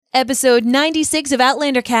Episode 96 of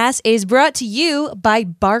Outlander Cast is brought to you by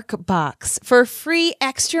BarkBox. For a free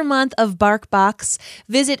extra month of BarkBox,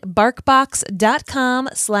 visit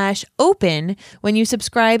barkbox.com/open when you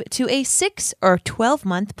subscribe to a 6 or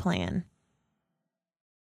 12-month plan.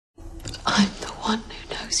 I'm the one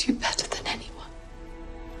who knows you better than anyone.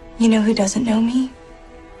 You know who doesn't know me?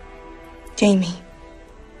 Jamie.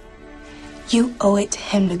 You owe it to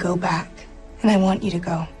him to go back, and I want you to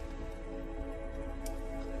go.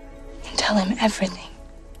 And tell him everything.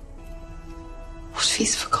 What if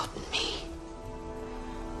he's forgotten me?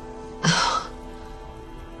 Oh.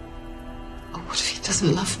 Or what if he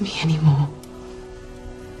doesn't love me anymore?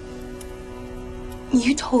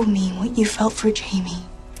 You told me what you felt for Jamie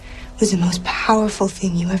was the most powerful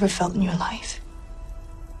thing you ever felt in your life.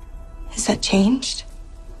 Has that changed?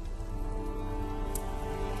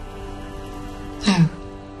 No.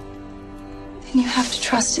 Then you have to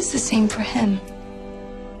trust it's the same for him.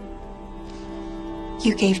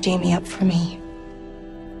 You gave Jamie up for me.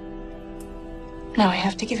 Now I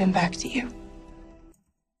have to give him back to you.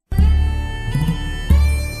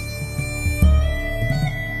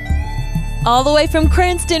 All the way from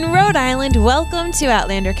Cranston, Rhode Island, welcome to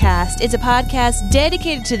Outlander Cast. It's a podcast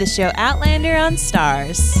dedicated to the show Outlander on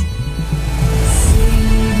Stars. Sing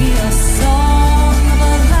me a song of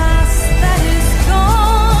a lass that is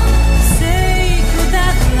gone, sacred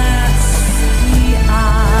that lassie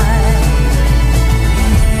eye.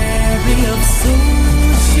 Mary of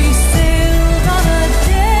soul, she sailed on a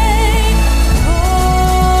day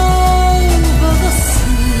over the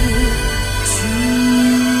sea to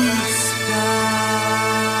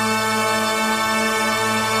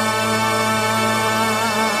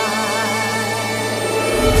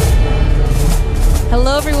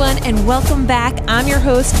Hello, everyone, and welcome back. I'm your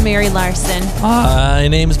host, Mary Larson. My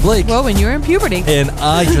name's Blake. Whoa, and you're in puberty. And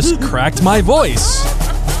I just cracked my voice.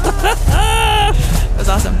 That was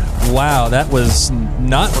awesome. Wow, that was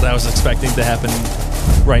not what I was expecting to happen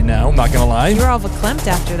right now. I'm not going to lie. You were all verklempt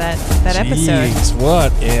after that episode. Jeez,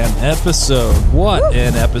 what an episode. What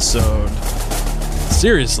an episode.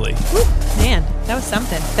 Seriously. Woo. Man, that was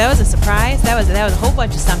something. That was a surprise. That was a whole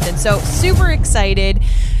bunch of something. So super excited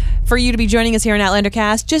for you to be joining us here on Outlander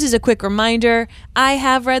Cast. Just as a quick reminder, I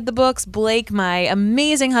have read the books. Blake, my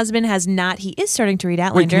amazing husband, has not. He is starting to read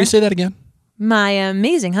Outlander. Wait, can you say that again? My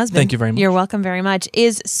amazing husband. Thank you very much. You're welcome very much.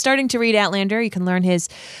 Is starting to read Outlander. You can learn his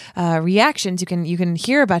reactions. You can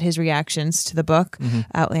hear about his reactions to the book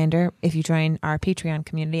Outlander if you join our Patreon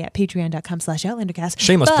community at patreon.com/OutlanderCast.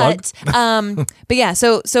 Shameless plug. But yeah,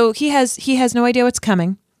 so he has no idea what's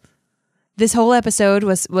coming. This whole episode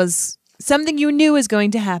was something you knew was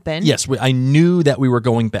going to happen. Yes, I knew that we were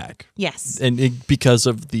going back. Yes. And because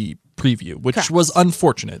of the preview, which Correct. was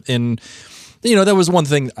unfortunate. And, you know, that was one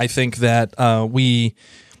thing I think that we,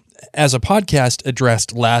 as a podcast,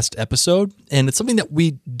 addressed last episode. And it's something that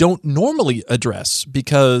we don't normally address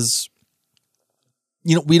because,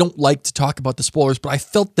 you know, we don't like to talk about the spoilers. But I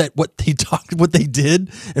felt that what they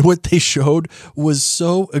did and what they showed was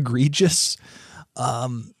so egregious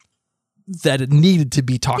that it needed to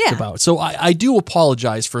be talked about. So I do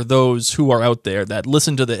apologize for those who are out there that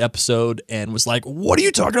listened to the episode and was like, what are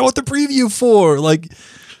you talking about the preview for? Like,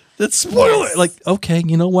 that's spoiler. Yes. Like, okay,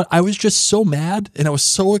 you know what? I was just so mad and I was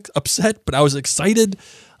so upset, but I was excited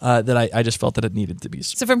that I just felt that it needed to be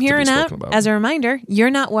spoken So from here on out, about. as a reminder,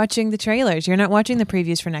 you're not watching the trailers. You're not watching the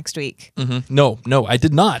previews for next week. Mm-hmm. No, I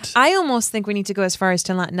did not. I almost think we need to go as far as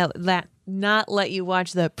to not let you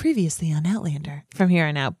watch the previously on Outlander from here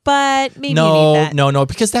on out. But maybe you need that. No,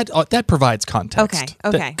 because that provides context.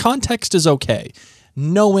 Okay. That context is okay.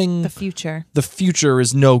 Knowing The future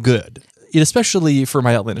is no good. Especially for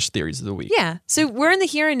my outlandish theories of the week. Yeah. So we're in the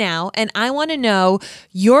here and now, and I want to know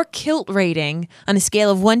your kilt rating on a scale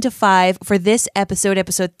of 1 to 5 for this episode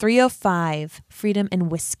 305, Freedom and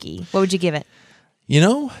Whiskey. What would you give it? You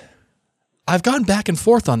know, I've gone back and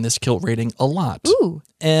forth on this kilt rating a lot. Ooh.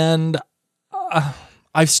 And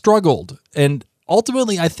I've struggled. And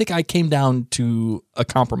ultimately, I think I came down to a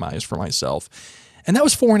compromise for myself. And that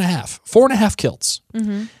was 4.5. 4.5 kilts.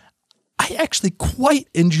 Mm-hmm. I actually quite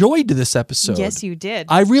enjoyed this episode. Yes, you did.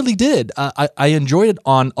 I really did. I enjoyed it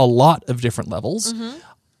on a lot of different levels. Mm-hmm.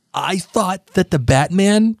 I thought that the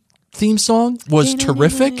Batman theme song was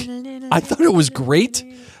terrific. I thought it was great.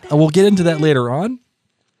 And we'll get into that later on.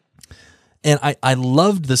 And I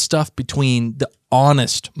loved the stuff between the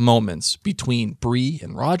honest moments between Bree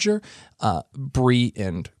and Roger, Bree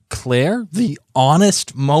and Claire, the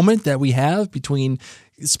honest moment that we have between,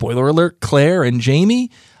 spoiler alert, Claire and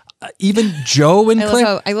Jamie. Even Joe and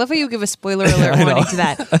Claire. I love how you give a spoiler alert warning to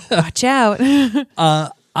that. Watch out.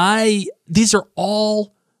 These are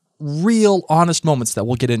all real honest moments that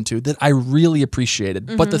we'll get into that I really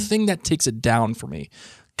appreciated. But the thing that takes it down for me,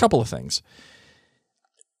 a couple of things.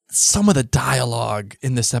 Some of the dialogue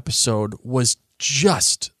in this episode was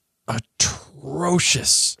just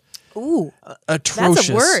atrocious. Ooh, Atrocious. that's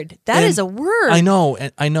a word. That is a word. I know.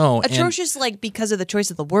 Atrocious, like because of the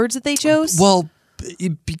choice of the words that they chose. Well,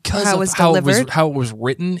 because How it of was how delivered? it was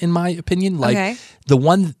written, in my opinion, like Okay. the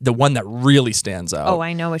one that really stands out. Oh,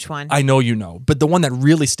 I know which one. I know you know, but the one that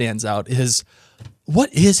really stands out is,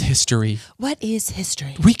 what is history? What is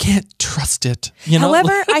history? We can't trust it. You know.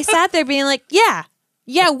 However, I sat there being like, yeah,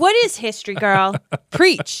 what is history, girl?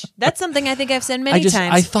 Preach. That's something I think I've said many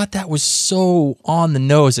times. I thought that was so on the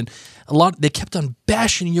nose, and they kept on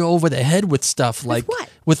bashing you over the head with stuff like what?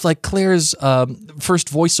 with like Claire's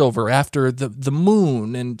first voiceover after the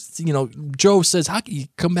moon, and Joe says, how can you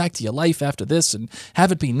come back to your life after this and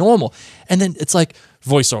have it be normal? And then it's like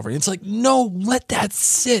voiceover, and it's like, no, let that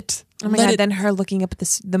sit. Oh my God, then her looking up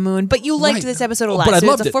at the moon. But you liked this episode a lot. But I so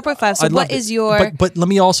loved it's a 4.5. So I what loved is it. your... But let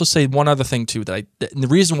me also say one other thing too, and the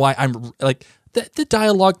reason why I'm like the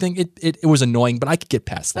dialogue thing, it was annoying, but I could get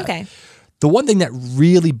past that. Okay. The one thing that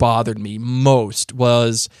really bothered me most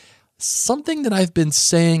was something that I've been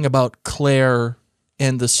saying about Claire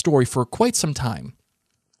and the story for quite some time.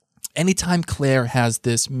 Anytime Claire has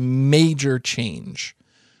this major change,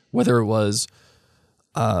 whether it was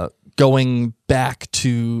going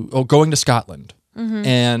to Scotland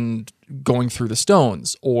and going through the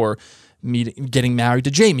Stones, or getting married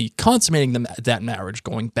to Jamie, consummating that marriage,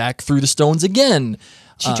 going back through the Stones again.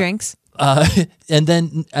 She drinks. And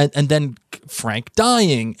then Frank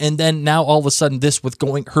dying, and then now all of a sudden this with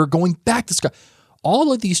her going back to Scotland.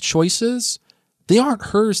 All of these choices, they aren't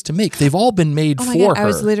hers to make. They've all been made for God, her. I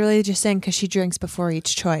was literally just saying because she drinks before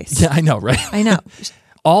each choice. Yeah, I know, right? I know.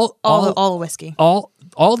 all the whiskey.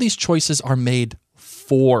 All these choices are made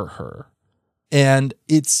for her. And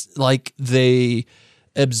it's like they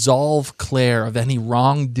absolve Claire of any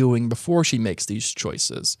wrongdoing before she makes these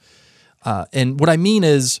choices. And what I mean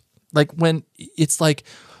is, like, I've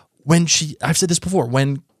said this before,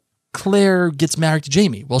 when Claire gets married to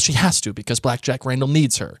Jamie, well, she has to, because Black Jack Randall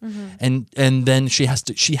needs her. And then she has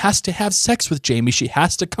to have sex with Jamie. She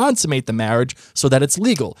has to consummate the marriage so that it's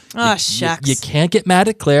legal. Oh, shucks. You can't get mad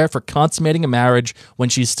at Claire for consummating a marriage when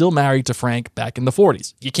she's still married to Frank back in the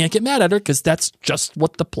 40s. You can't get mad at her because that's just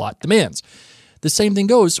what the plot demands. The same thing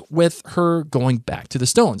goes with her going back to the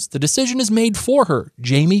Stones. The decision is made for her.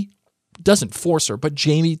 Jamie doesn't force her, but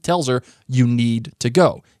Jamie tells her, you need to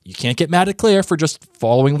go. You can't get mad at Claire for just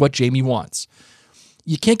following what Jamie wants.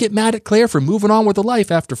 You can't get mad at Claire for moving on with her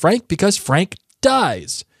life after Frank because Frank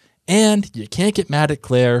dies. And you can't get mad at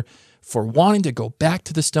Claire for wanting to go back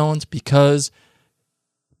to the Stones because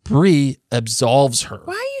Bree absolves her.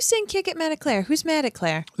 Why are you saying can't get mad at Claire? Who's mad at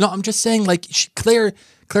Claire? No, I'm just saying, like, Claire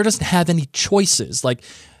doesn't have any choices. Like,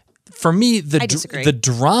 for me, I disagree. the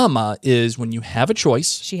drama is when you have a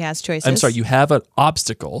choice. She has choices. I'm sorry, you have an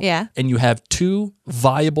obstacle. Yeah. And you have two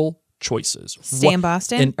viable choices. Stay in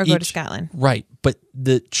Boston or go to each- Scotland. Right. But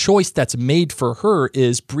the choice that's made for her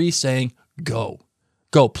is Bree saying, go.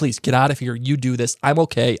 Go, please, get out of here. You do this. I'm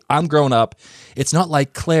okay. I'm grown up. It's not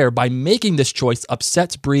like Claire, by making this choice,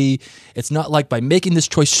 upsets Bree. It's not like by making this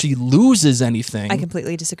choice, she loses anything. I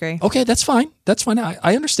completely disagree. Okay, that's fine. That's fine.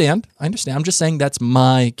 I understand. I'm just saying that's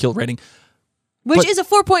my kill rating. Which is a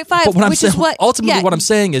 4.5, But what I'm which saying, is what... ultimately, yeah. what I'm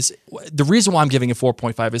saying is the reason why I'm giving it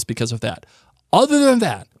 4.5 is because of that. Other than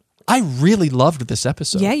that, I really loved this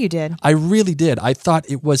episode. Yeah, you did. I really did. I thought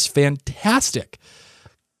it was fantastic.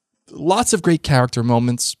 Lots of great character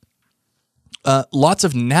moments. Lots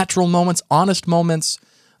of natural moments, honest moments.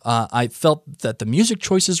 I felt that the music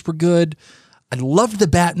choices were good. I loved the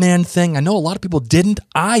Batman thing. I know a lot of people didn't.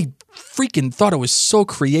 I freaking thought it was so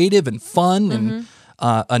creative and fun and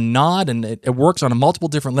a nod, and it works on multiple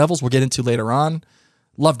different levels we'll get into later on.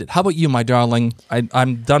 Loved it. How about you, my darling?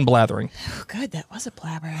 I'm done blathering. Oh, good. That was a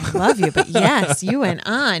blabber. I love you. But yes, you went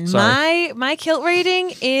on. Sorry. My kilt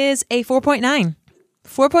rating is a 4.9.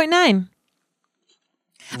 4.9.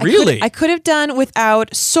 Really? I could have done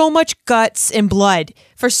without so much guts and blood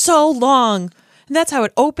for so long. And that's how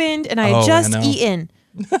it opened, and I had just know. eaten.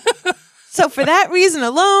 So for that reason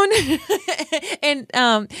alone, and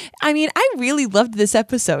I mean, I really loved this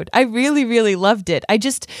episode. I really, really loved it.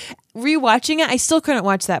 rewatching it, I still couldn't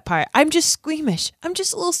watch that part. I'm just squeamish. I'm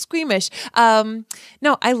just a little squeamish.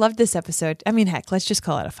 No, I loved this episode. I mean, heck, let's just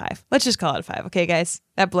call it a 5. Let's just call it a 5. Okay, guys?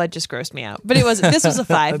 That blood just grossed me out. But this was a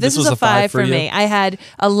 5. This was a 5 for me. I had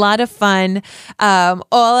a lot of fun.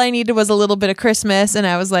 All I needed was a little bit of Christmas, and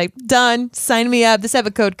I was like, done. Sign me up. This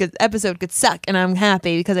episode could suck, and I'm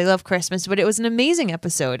happy because I love Christmas. But it was an amazing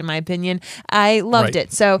episode, in my opinion. I loved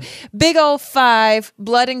it. So big old 5,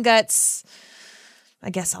 blood and guts. I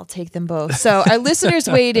guess I'll take them both. So our listeners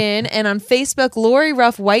weighed in, and on Facebook, Lori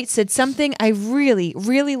Ruff White said something I really,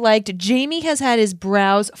 really liked. Jamie has had his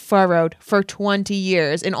brows furrowed for 20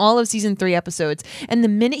 years in all of season 3 episodes. And the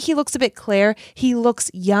minute he looks a bit Claire, he looks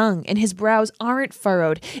young, and his brows aren't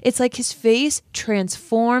furrowed. It's like his face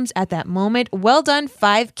transforms at that moment. Well done,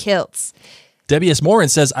 5 kilts. Debbie S. Morin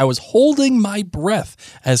says, I was holding my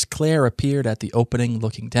breath as Claire appeared at the opening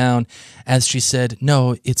looking down as she said,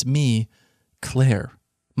 no, it's me, Claire.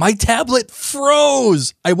 My tablet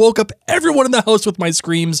froze. I woke up everyone in the house with my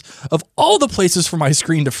screams of all the places for my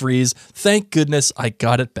screen to freeze. Thank goodness I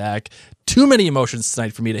got it back. Too many emotions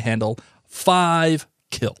tonight for me to handle. 5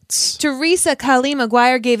 kilts. Teresa Colleen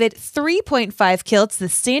McGuire gave it 3.5 kilts. The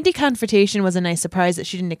Sandy confrontation was a nice surprise that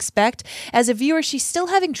she didn't expect. As a viewer, she's still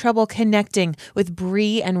having trouble connecting with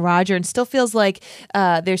Bree and Roger and still feels like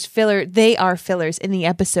there's filler. They are fillers in the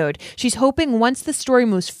episode. She's hoping once the story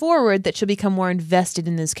moves forward that she'll become more invested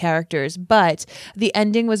in those characters. But the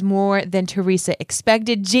ending was more than Teresa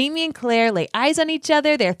expected. Jamie and Claire lay eyes on each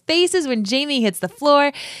other, their faces when Jamie hits the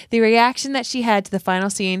floor. The reaction that she had to the final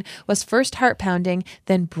scene was first heart-pounding,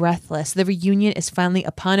 then breathless. The reunion is finally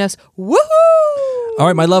upon us. Woohoo! All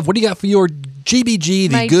right, my love, what do you got for your GBG,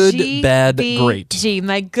 the good, bad, great?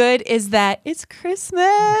 My good is that it's Christmas.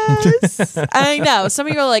 I know. Some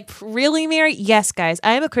of you are like, really, Mary? Yes, guys.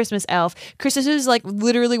 I am a Christmas elf. Christmas is like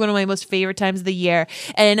literally one of my most favorite times of the year.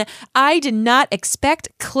 And I did not expect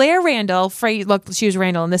Claire Randall, look, she was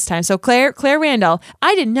Randall in this time. So Claire Randall,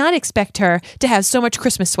 I did not expect her to have so much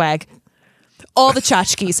Christmas swag. All the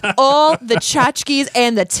tchotchkes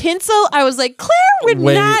and the tinsel. I was like, Claire would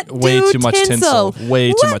not do way too much tinsel.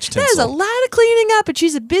 Way too much tinsel. There's a lot of cleaning up, and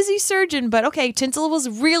she's a busy surgeon. But okay, tinsel was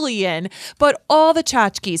really in. But all the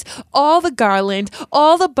tchotchkes, all the garland,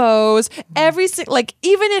 all the bows, like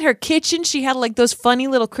even in her kitchen, she had like those funny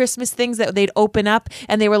little Christmas things that they'd open up,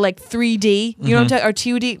 and they were like 3D. You know what I'm talking, or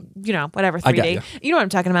 2D. You know, whatever 3D. I got you. You know what I'm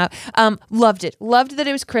talking about. Loved it. Loved that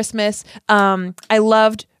it was Christmas. I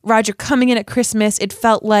loved Roger coming in at Christmas. It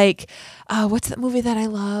felt like, what's that movie that I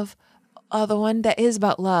love? The one that is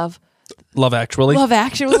about love. Love Actually. Love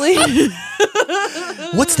Actually.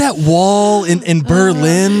 What's that wall in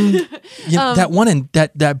Berlin? That one in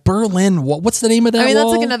that Berlin wall. What's the name of that wall? I mean,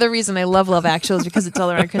 that's like another reason I love Love Actually is because it's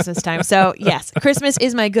all around Christmas time. So yes, Christmas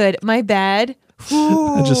is my good. My bad.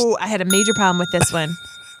 I had a major problem with this one.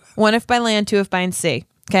 1 if by land, 2 if by sea.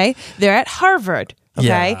 Okay. They're at Harvard.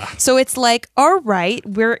 Okay. Yeah. So it's like, all right,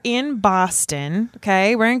 we're in Boston.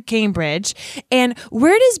 Okay. We're in Cambridge. And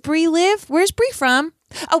where does Bree live? Where's Bree from?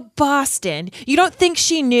 Oh, Boston. You don't think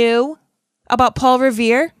she knew about Paul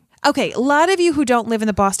Revere? Okay, a lot of you who don't live in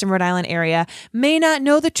the Boston, Rhode Island area may not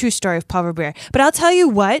know the true story of Paul Revere. But I'll tell you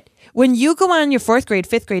what, when you go on your 4th grade,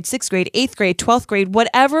 5th grade, 6th grade, 8th grade, 12th grade,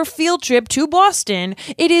 whatever field trip to Boston,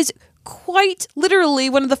 it is quite literally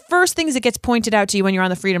one of the first things that gets pointed out to you when you're on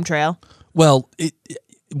the Freedom Trail. Well,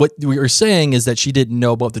 what we were saying is that she didn't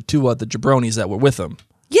know about the 2 other jabronis that were with him.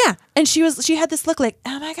 Yeah, and she had this look like,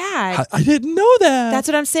 oh my God. I didn't know that. That's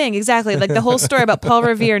what I'm saying, exactly. Like the whole story about Paul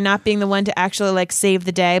Revere not being the one to actually like save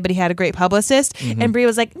the day, but he had a great publicist. Mm-hmm. And Bree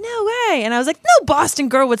was like, no way. And I was like, no Boston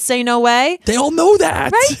girl would say no way. They all know that.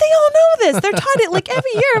 Right? They all know this. They're taught it like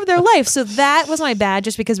every year of their life. So that was my bad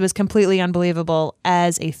just because it was completely unbelievable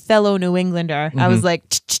as a fellow New Englander. Mm-hmm. I was like,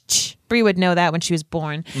 Bree would know that when she was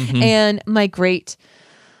born. Mm-hmm. And my great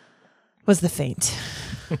was the faint.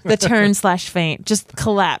 The turn/faint. Just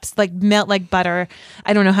collapsed. Like melt like butter.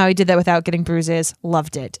 I don't know how he did that without getting bruises.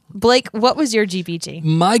 Loved it. Blake, what was your GBG?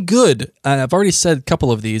 My good, and I've already said a couple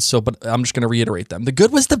of these, but I'm just going to reiterate them. The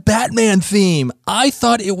good was the Batman theme. I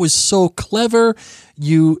thought it was so clever.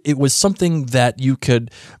 It was something that you could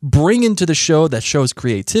bring into the show that shows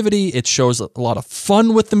creativity. It shows a lot of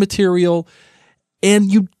fun with the material. And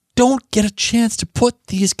you don't get a chance to put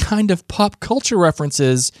these kind of pop culture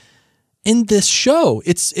references in this show.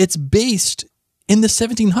 It's based in the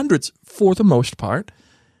 1700s for the most part.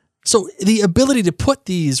 So the ability to put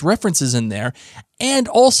these references in there, and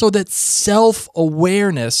also that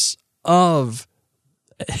self-awareness of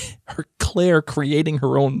Claire creating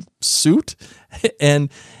her own suit,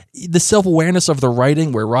 and the self-awareness of the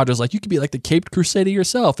writing where Roger's like, you could be like the Caped Crusader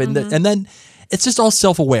yourself. And, and then it's just all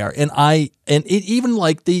self-aware, and it even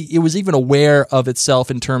like it was even aware of itself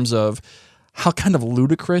in terms of how kind of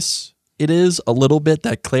ludicrous it is a little bit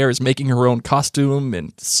that Claire is making her own costume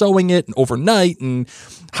and sewing it and overnight and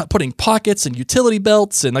putting pockets and utility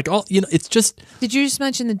belts and like all, it's just. Did you just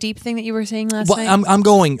mention the deep thing that you were saying last night? I'm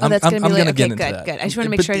going. Oh, that's I'm going to get into good, that. Good. I just want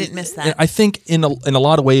to make sure I didn't miss that. I think in a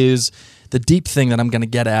lot of ways, the deep thing that I'm going to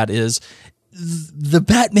get at is the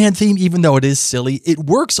Batman theme, even though it is silly, it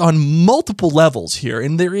works on multiple levels here.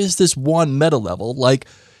 And there is this one meta level, like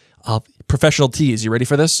professional tease. You ready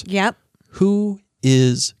for this? Yep. Who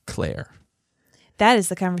is Claire? That is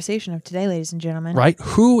the conversation of today, ladies and gentlemen. Right?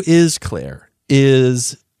 Who is Claire?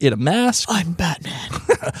 Is it a mask? I'm Batman.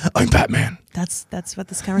 I'm Batman. That's what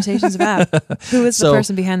this conversation is about. Who is the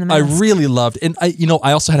person behind the mask? I really loved, and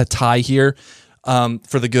I also had a tie here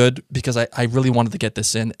for the good because I really wanted to get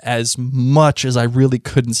this in as much as I really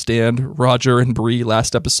couldn't stand Roger and Bree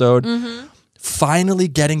last episode. Mm-hmm. Finally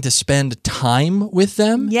getting to spend time with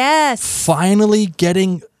them. Yes. Finally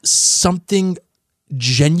getting something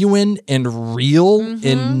genuine and real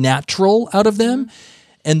and natural out of them.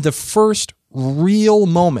 And the first real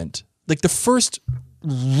moment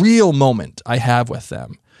I have with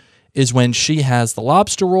them is when she has the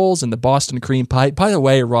lobster rolls and the Boston cream pie. By the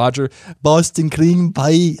way, Roger, Boston cream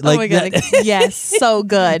pie. Oh my God. Yes. So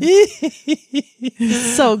good.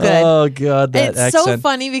 So good. Oh God. That it's accent. so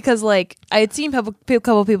funny because I had seen a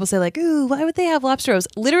couple people say ooh, why would they have lobster rolls?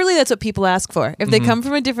 Literally, that's what people ask for. If they come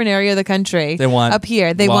from a different area of the country, they want up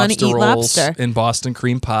here, they want to eat rolls lobster. And Boston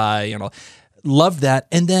cream pie and all. Love that.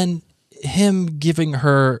 And then him giving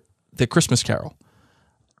her the Christmas Carol.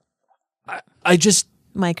 I just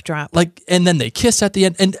mic drop. And then they kiss at the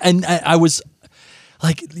end, and I was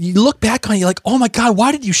like, you look back on it, you're like, oh my God,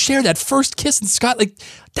 why did you share that first kiss in Scott?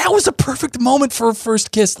 That was a perfect moment for a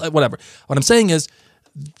first kiss. Whatever. What I'm saying is,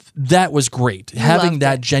 that was great. Having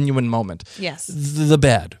that genuine moment. Yes. The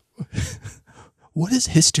bad. What is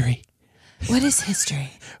history? What is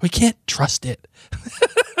history? We can't trust it.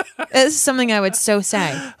 This is something I would so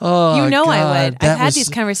say. Oh, I God, would. I've had these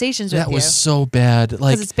conversations with you. That was so bad.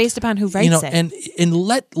 Because it's based upon who writes it. And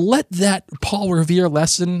let that Paul Revere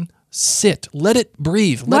lesson sit. Let it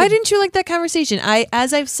breathe. Why didn't you like that conversation?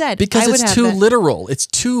 As I've said, because it's too literal. It's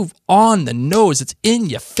too on the nose. It's in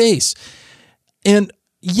your face. And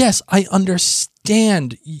yes, I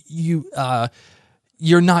understand you.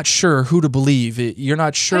 You're not sure who to believe. You're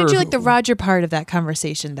not sure. How did you like the Roger part of that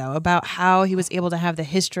conversation, though, about how he was able to have the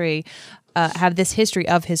history, have this history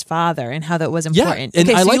of his father and how that was important? Yeah, and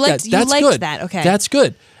I so like that. That's good. That. Okay, that's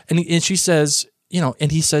good. And she says,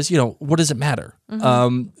 and he says, what does it matter?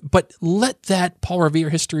 Mm-hmm. But let that Paul Revere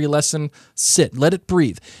history lesson sit. Let it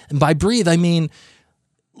breathe. And by breathe, I mean,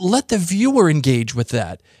 let the viewer engage with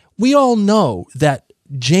that. We all know that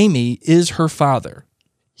Jamie is her father.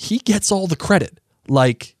 He gets all the credit.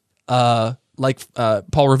 Like Paul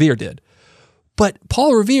Revere did. But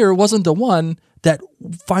Paul Revere wasn't the one that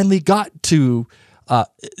finally got to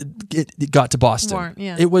Boston. More,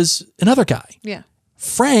 yeah. It was another guy. Yeah.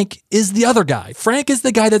 Frank is the other guy. Frank is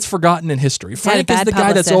the guy that's forgotten in history. Frank is the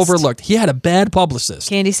guy that's overlooked. He had a bad publicist.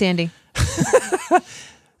 Candy Sandy.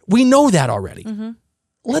 We know that already. Mm-hmm.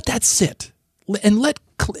 Let that sit. And let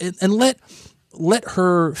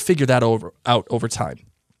her figure that out over time.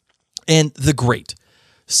 And the great,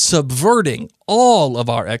 subverting all of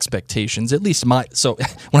our expectations, at least so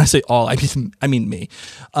when I say all, I mean me,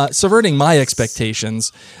 subverting my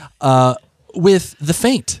expectations with the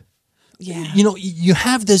faint. Yeah. You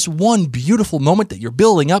have this one beautiful moment that you're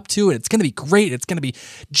building up to, and it's going to be great. It's going to be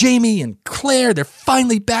Jamie and Claire. They're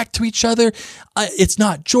finally back to each other. It's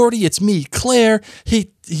not Jordy. It's me, Claire. You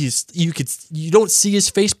don't see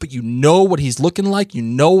his face, but you know what he's looking like. You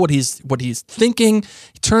know what he's thinking.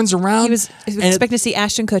 He turns around. He was expecting to see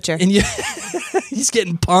Ashton Kutcher, and he's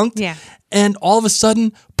getting punked. Yeah. And all of a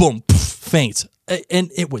sudden, boom, faints.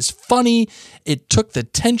 And it was funny. It took the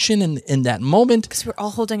tension in that moment. Because we're all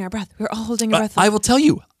holding our breath. I will tell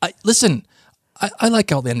you. I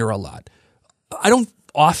like Outlander a lot. I don't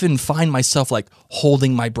often find myself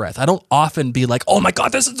holding my breath. I don't often be like, oh my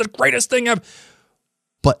God, this is the greatest thing ever.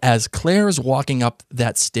 But as Claire is walking up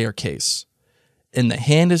that staircase and the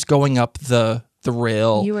hand is going up the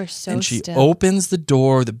rail. You are so and she still. opens the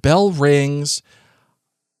door, the bell rings.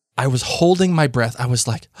 I was holding my breath. I was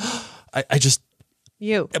like, my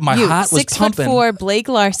heart was pumping. 6'4" Blake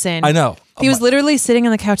Larson. I know. He was literally sitting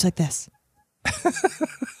on the couch like this.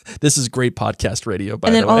 This is great podcast radio, by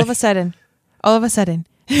the way. And then all of a sudden,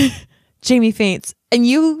 Jamie faints, and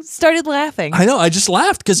you started laughing. I know. I just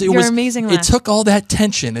laughed because it Your was amazing It laugh. took all that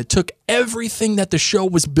tension. It took everything that the show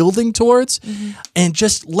was building towards, and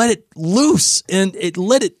just let it loose. And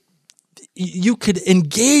you could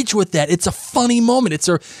engage with that. It's a funny moment.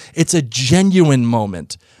 It's a genuine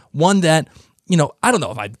moment. One that, I don't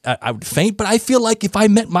know if I would faint, but I feel like if I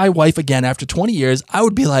met my wife again after 20 years, I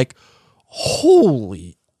would be like,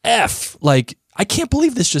 holy F, like, I can't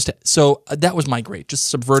believe this just. So that was my great, just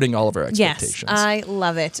subverting all of our expectations. Yes, I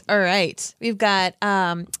love it. All right. We've got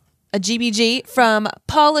a GBG from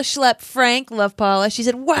Paula Schlepp Frank. Love Paula. She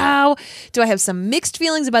said, wow, do I have some mixed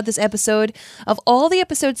feelings about this episode. Of all the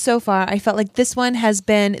episodes so far, I felt like this one has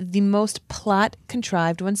been the most plot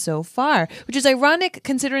contrived one so far, which is ironic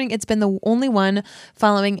considering it's been the only one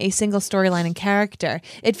following a single storyline and character.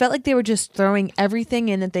 It felt like they were just throwing everything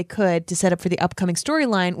in that they could to set up for the upcoming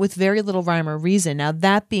storyline with very little rhyme or reason. Now,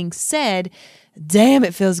 that being said, damn,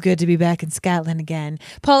 it feels good to be back in Scotland again.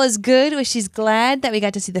 Paula's good, but she's glad that we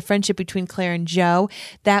got to see the friendship between Claire and Joe.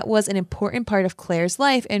 That was an important part of Claire's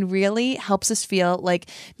life and really helps us feel like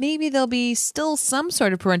maybe there'll be still some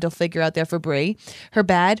sort of parental figure out there for Brie. Her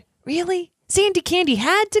bad, really? Sandy Candy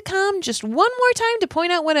had to come just one more time to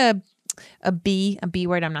point out what a B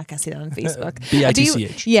word. I'm not going to say that on Facebook.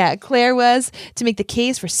 B-I-T-C-H. Yeah, Claire was to make the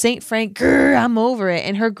case for St. Frank. Grr, I'm over it.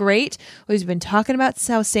 And her great, we've been talking about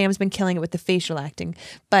how Sam's been killing it with the facial acting.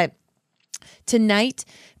 But tonight,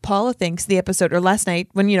 Paula thinks the episode, or last night,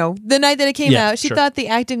 when, the night that it came out, she thought the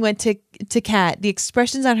acting went to Kat. The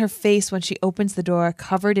expressions on her face when she opens the door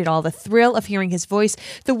covered it all. The thrill of hearing his voice,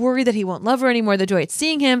 the worry that he won't love her anymore, the joy at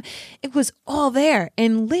seeing him. It was all there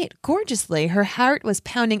and lit gorgeously. Her heart was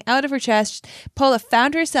pounding out of her chest. Paula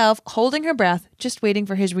found herself holding her breath, just waiting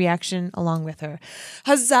for his reaction along with her.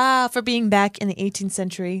 Huzzah for being back in the 18th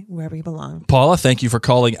century where we belong. Paula, thank you for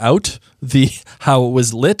calling out how it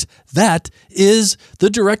was lit. That is the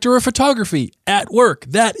director of photography at work.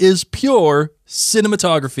 That is pure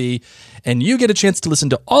cinematography. And you get a chance to listen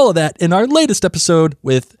to all of that in our latest episode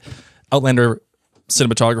with Outlander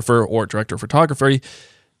cinematographer or director of photography,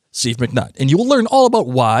 Steve McNutt. And you will learn all about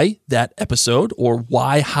why that episode, or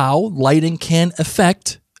how lighting can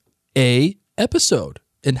affect a episode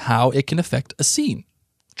and how it can affect a scene.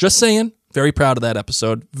 Just saying. Very proud of that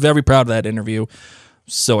episode. Very proud of that interview.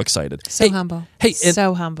 So excited. So humble. Hey,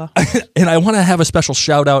 so humble. And I want to have a special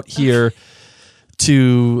shout out here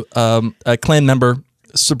to a clan member,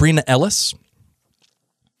 Sabrina Ellis.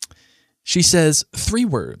 She says 3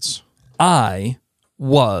 words. I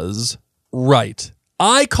was right.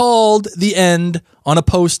 I called the end on a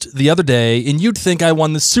post the other day, and you'd think I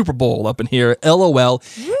won the Super Bowl up in here. LOL.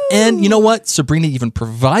 Woo. And you know what? Sabrina even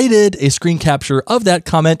provided a screen capture of that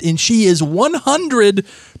comment, and she is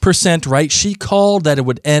 100% right. She called that it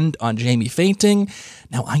would end on Jamie fainting.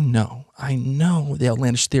 Now, I know the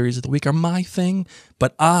outlandish theories of the week are my thing,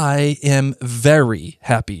 but I am very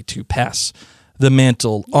happy to pass the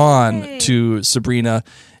mantle on to Sabrina.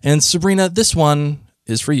 And Sabrina, this one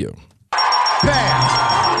is for you. Bam!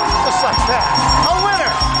 Just like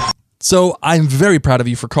that. A winner! So I'm very proud of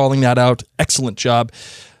you for calling that out. Excellent job.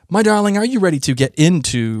 My darling, are you ready to get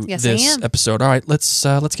into this episode? All right, let's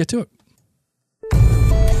get to it.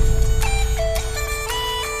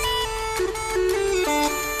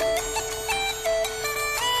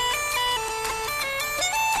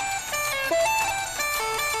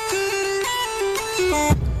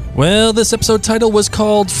 Well, this episode title was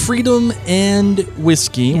called Freedom and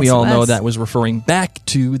Whiskey. Yes, we all know was. that was referring back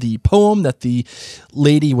to the poem that the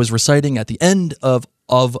lady was reciting at the end of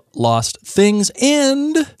Lost Things.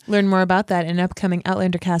 And learn more about that in an upcoming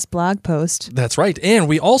Outlander Cast blog post. That's right. And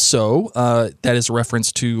we also, that is a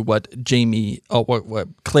reference to what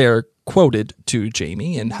Claire quoted to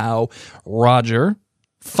Jamie and how Roger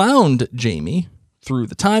found Jamie through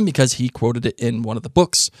the time because he quoted it in one of the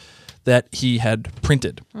books that he had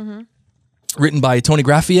printed. Mm-hmm. Written by Tony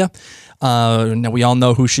Graffia. Now, we all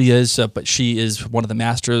know who she is, but she is one of the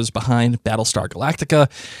masters behind Battlestar Galactica.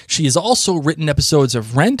 She has also written episodes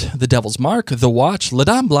of Rent, The Devil's Mark, The Watch, La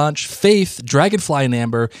Dame Blanche, Faith, Dragonfly and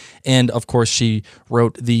Amber, and, of course, she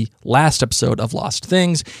wrote the last episode of Lost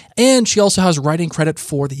Things, and she also has writing credit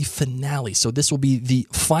for the finale. So this will be the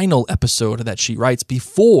final episode that she writes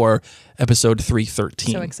before episode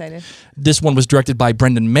 313. So excited. This one was directed by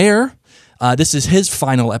Brendan Mayer. This is his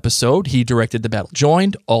final episode. He directed The Battle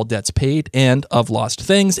Joined, All Debts Paid, and Of Lost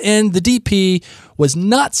Things. And the DP was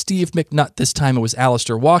not Steve McNutt this time. It was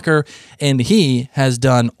Alistair Walker. And he has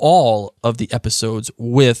done all of the episodes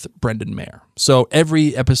with Brendan Mayer. So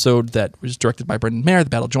every episode that was directed by Brendan Mayer, The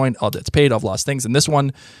Battle Joined, All Debts Paid, Of Lost Things. And this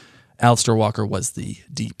one, Alistair Walker was the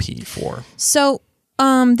DP for. So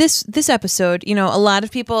this episode, you know, a lot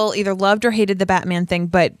of people either loved or hated the Batman thing,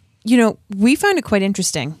 but you know, we found it quite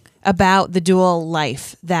interesting about the dual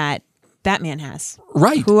life that Batman has.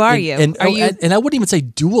 Right. Who are you? And Are you? And I wouldn't even say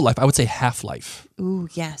dual life. I would say half-life. Ooh,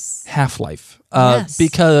 yes. Half-life. Yes.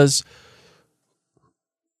 Because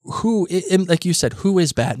like you said, who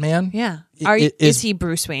is Batman? Yeah. Is Is he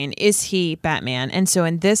Bruce Wayne? Is he Batman? And so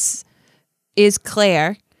in this is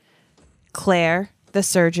Claire, the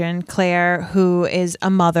surgeon, Claire, who is a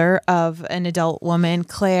mother of an adult woman,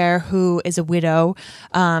 Claire, who is a widow,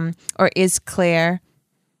 or is Claire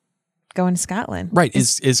going to Scotland? Right.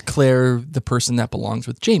 Is Claire the person that belongs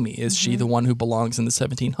with Jamie? Is she the one who belongs in the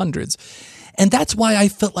 1700s? And that's why I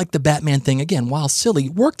felt like the Batman thing, again, while silly,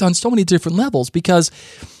 worked on so many different levels, because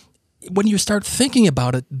when you start thinking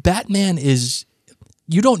about it, Batman is,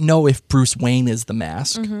 you don't know if Bruce Wayne is the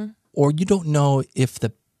mask, or you don't know if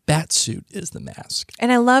the Batsuit is the mask.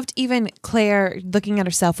 And I loved even Claire looking at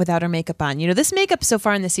herself without her makeup on. You know, this makeup so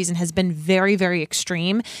far in this season has been very, very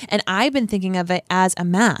extreme. And I've been thinking of it as a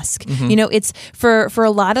mask. You know, it's for a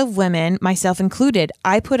lot of women, myself included,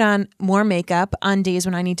 I put on more makeup on days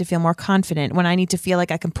when I need to feel more confident, when I need to feel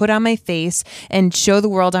like I can put on my face and show the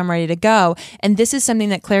world I'm ready to go. And this is something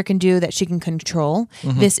that Claire can do that she can control.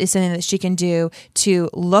 This is something that she can do to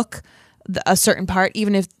look a certain part,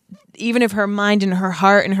 even if her mind and her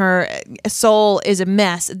heart and her soul is a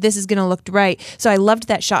mess, this is going to look right. So I loved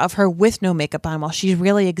that shot of her with no makeup on while she's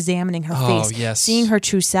really examining her face, yes. seeing her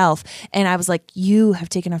true self. And I was like, you have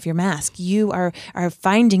taken off your mask. You are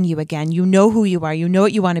finding you again. You know who you are. You know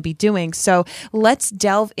what you want to be doing. So let's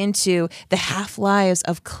delve into the half-lives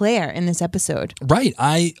of Claire in this episode. Right.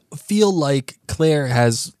 I feel like Claire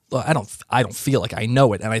has... Well, I don't feel like I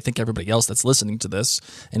know it, and I think everybody else that's listening to this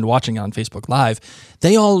and watching on Facebook Live,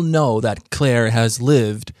 they all know that Claire has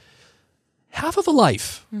lived half of a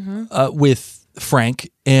life with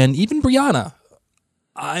Frank and even Brianna.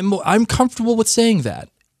 I'm comfortable with saying that.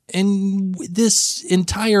 And this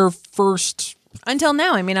entire first... Until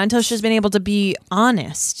now, I mean, until she's been able to be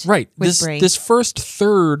honest. Right. With Brie. This first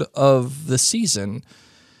third of the season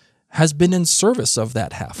has been in service of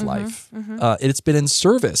that half-life. It's been in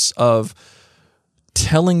service of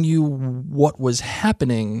telling you what was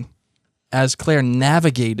happening as Claire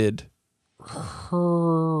navigated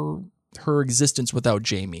her existence without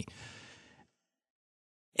Jamie.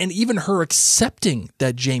 And even her accepting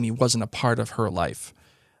that Jamie wasn't a part of her life.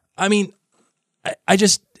 I mean, I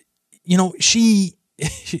just, you know,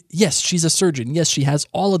 yes, she's a surgeon. Yes, she has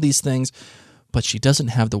all of these things, but she doesn't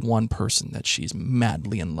have the one person that she's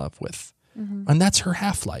madly in love with. And that's her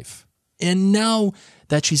half-life. And now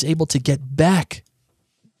that she's able to get back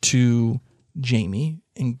to Jamie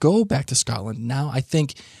and go back to Scotland, now I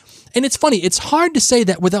think, and it's funny, it's hard to say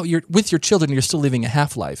that with your children, you're still living a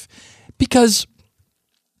half-life, because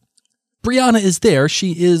Brianna is there.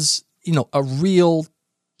 She is, you know, a real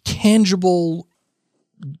tangible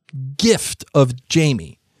gift of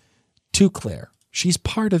Jamie to Claire. She's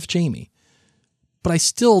part of Jamie. But I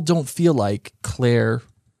still don't feel like Claire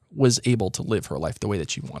was able to live her life the way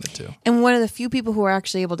that she wanted to. And one of the few people who are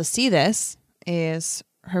actually able to see this is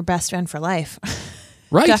her best friend for life.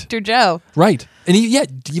 Right. Dr. Joe. Right. And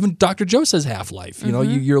even Dr. Joe says half-life. You know,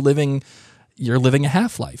 you're living a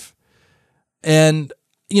half-life. And,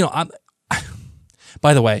 you know,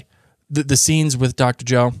 by the way, the scenes with Dr.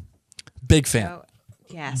 Joe, big fan. Oh,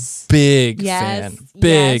 yes. Big Yes.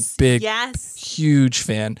 fan. Big, Yes. huge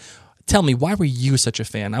fan. Tell me, why were you such a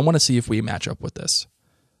fan? I want to see if we match up with this.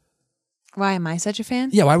 Why am I such a fan?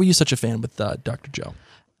 Yeah, why were you such a fan with Dr. Joe?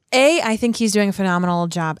 I think he's doing a phenomenal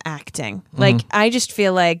job acting. Like, I just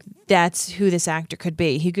feel like that's who this actor could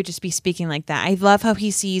be. He could just be speaking like that. I love how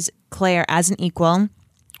he sees Claire as an equal.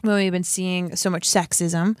 When we've been seeing so much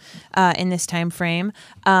sexism in this time frame.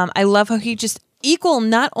 I love how he just equal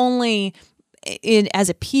not only as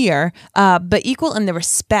a peer, but equal in the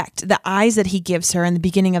respect, the eyes that he gives her in the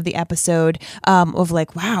beginning of the episode, of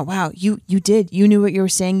like, wow, you knew what you were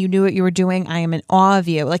saying, you knew what you were doing. I am in awe of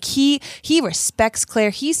you. Like he respects Claire.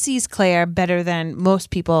 He sees Claire better than most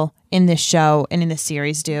people in this show and in this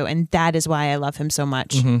series do, and that is why I love him so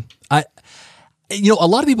much. A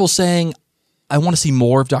lot of people saying, I want to see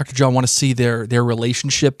more of Dr. Joe. I want to see their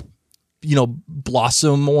relationship,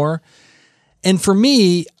 blossom more. And for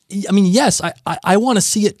me, I mean, yes, I want to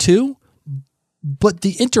see it too, but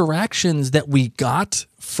the interactions that we got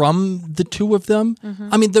from the two of them,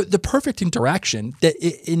 I mean, the perfect interaction that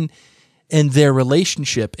in their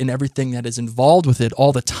relationship and everything that is involved with it,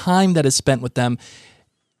 all the time that is spent with them,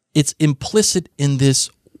 it's implicit in this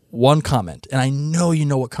one comment. And I know you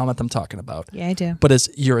know what comment I'm talking about. Yeah, I do. But as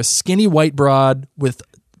you're a skinny white broad with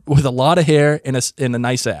with a lot of hair and a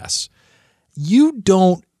nice ass. You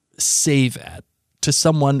don't say that to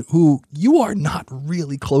someone who you are not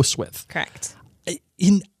really close with. Correct.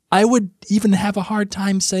 I would even have a hard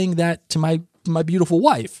time saying that to my beautiful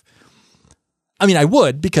wife. I mean, I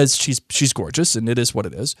would, because she's gorgeous and it is what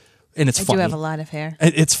it is. And it's funny. I do have a lot of hair.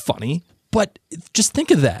 It's funny. But just think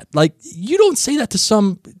of that. Like, you don't say that to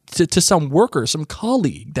some worker, some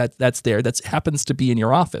colleague that's there, that happens to be in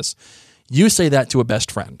your office. You say that to a best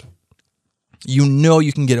friend. You know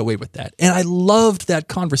you can get away with that. And I loved that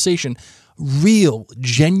conversation. Real,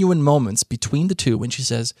 genuine moments between the two when she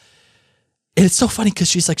says, and it's so funny because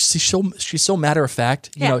she's so matter of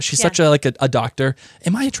fact. You know, she's such a doctor.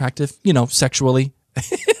 Am I attractive? You know, sexually?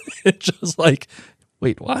 It's just like,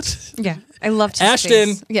 wait, what? Yeah, I loved his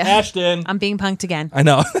Ashton. face. Yeah. Ashton. I'm being punked again. I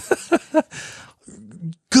know.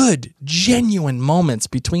 Good, genuine moments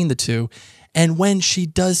between the two. And when she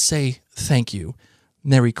does say, thank you,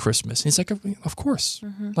 Merry Christmas, he's like, of course.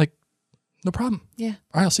 Mm-hmm. Like, no problem. Yeah.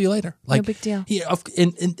 All right, I'll see you later. Like, no big deal.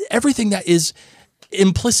 And everything that is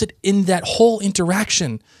implicit in that whole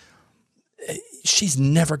interaction, she's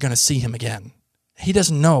never going to see him again. He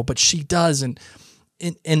doesn't know, but she does. And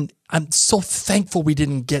I'm so thankful we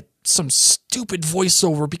didn't get some stupid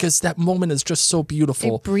voiceover, because that moment is just so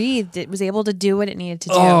beautiful. It breathed. It was able to do what it needed to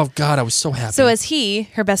do. Oh, God, I was so happy. So as he,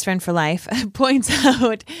 her best friend for life, points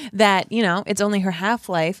out that, you know, it's only her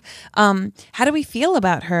half-life, how do we feel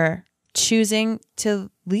about her choosing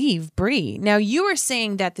to leave Bree? Now, you were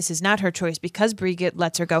saying that this is not her choice because Bree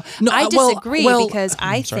lets her go. No, I disagree because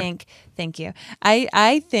I think, thank you,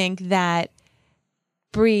 I think that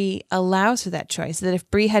Bree allows for that choice. That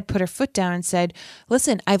if Bree had put her foot down and said,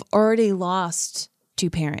 listen, I've already lost 2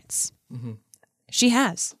 parents. Mm-hmm. She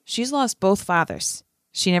has. She's lost both fathers.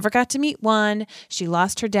 She never got to meet one. She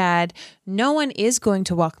lost her dad. No one is going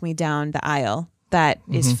to walk me down the aisle that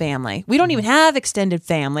is family. We don't even have extended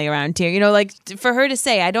family around here. You know, like, for her to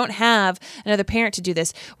say, I don't have another parent to do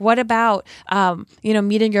this. What about,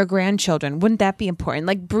 meeting your grandchildren? Wouldn't that be important?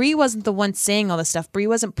 Like, Bree wasn't the one saying all this stuff. Bree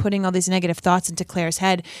wasn't putting all these negative thoughts into Claire's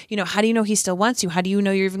head. You know, how do you know he still wants you? How do you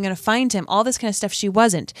know you're even going to find him? All this kind of stuff she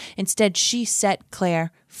wasn't. Instead, she set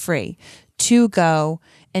Claire free to go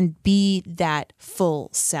and be that full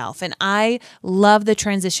self. And I love the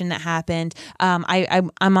transition that happened. I'm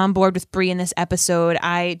on board with Bree in this episode.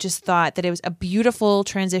 I just thought that it was a beautiful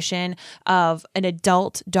transition of an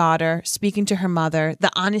adult daughter speaking to her mother, the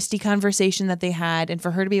honesty conversation that they had, and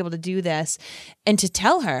for her to be able to do this and to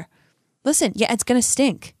tell her, listen, yeah, it's going to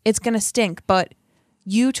stink. It's going to stink. But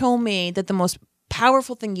you told me that the most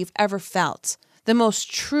powerful thing you've ever felt, the most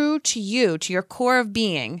true to you, to your core of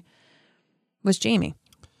being, was Jamie.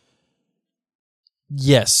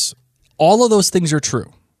 Yes, all of those things are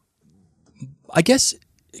true. I guess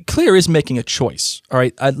Claire is making a choice. All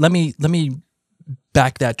right, let me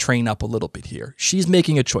back that train up a little bit here. She's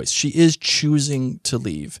making a choice. She is choosing to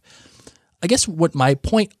leave. I guess what my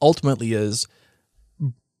point ultimately is,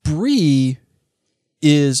 Bree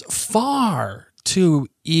is far too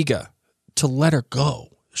eager to let her go.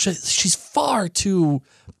 She's far too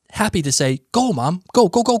happy to say, "Go, Mom, go,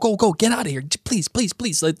 get out of here, please."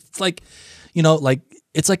 It's like, you know, like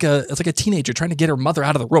it's like a teenager trying to get her mother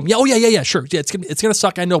out of the room. Yeah, sure. Yeah, it's gonna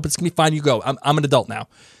suck, I know, but it's gonna be fine. You go. I'm an adult now.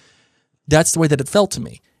 That's the way that it felt to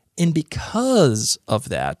me, and because of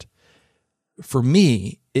that, for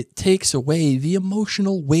me, it takes away the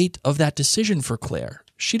emotional weight of that decision for Claire.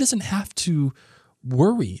 She doesn't have to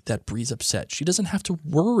worry that Bree's upset. She doesn't have to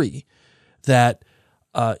worry that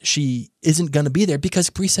she isn't going to be there, because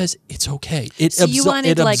Bree says it's okay. You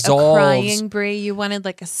wanted like a crying Bree. You wanted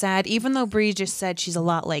like a sad, even though Bree just said she's a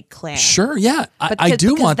lot like Claire. Sure, yeah. I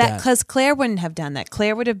do want that. Because Claire wouldn't have done that.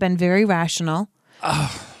 Claire would have been very rational.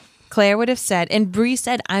 Claire would have said, and Bree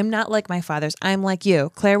said, I'm not like my fathers. I'm like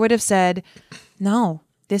you. Claire would have said, no,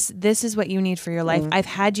 this is what you need for your life. I've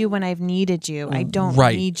had you when I've needed you. I don't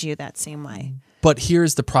need you that same way. But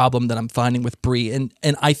here's the problem that I'm finding with Bree, and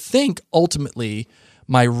I think ultimately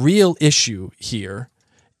my real issue here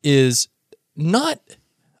is not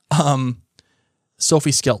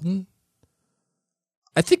Sophie Skelton.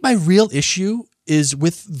 I think my real issue is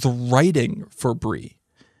with the writing for Bree.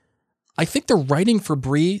 I think the writing for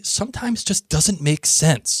Bree sometimes just doesn't make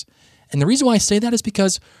sense. And the reason why I say that is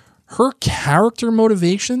because her character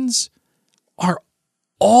motivations are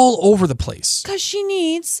all over the place. Because she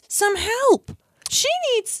needs some help. She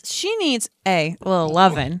needs a little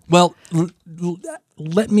loving. Well,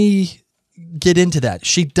 let me get into that.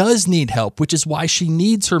 She does need help, which is why she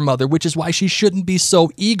needs her mother, which is why she shouldn't be so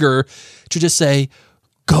eager to just say,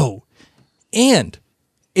 go. And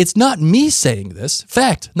it's not me saying this.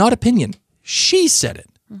 Fact, not opinion. She said it.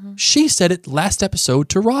 She said it last episode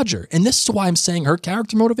to Roger. And this is why I'm saying her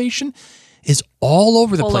character motivation is all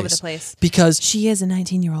over the place. Because she is a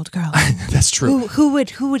 19-year-old girl. that's true. Who would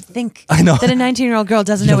think I know. that a 19-year-old girl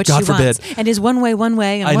doesn't know what God she forbid. wants and is one way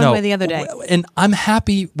and I one know. way the other day? And I'm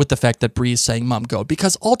happy with the fact that Bree is saying, Mom, go.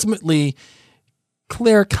 Because ultimately,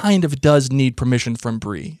 Claire kind of does need permission from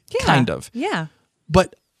Bree. Yeah. Kind of. Yeah.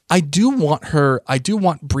 But I do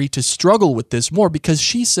want Bree to struggle with this more because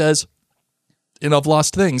she says, in Of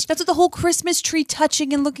Lost Things. That's what the whole Christmas tree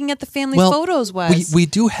touching and looking at the family photos was. We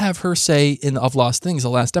do have her say in Of Lost Things, the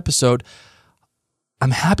last episode, I'm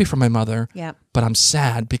happy for my mother, but I'm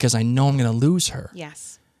sad because I know I'm going to lose her.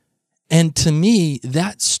 Yes. And to me,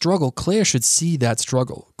 that struggle, Claire should see that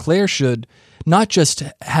struggle. Claire should not just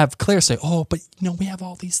have Claire say, oh, but we have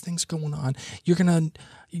all these things going on. You're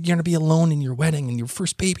gonna be alone in your wedding and your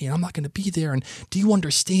first baby, and I'm not gonna be there. And do you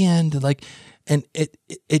understand? And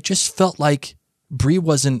it just felt like Bree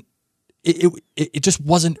wasn't. It just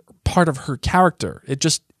wasn't part of her character. It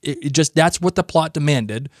just that's what the plot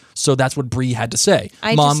demanded. So that's what Bree had to say.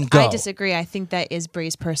 Mom, go. I disagree. I think that is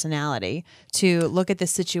Bree's personality to look at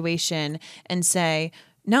this situation and say,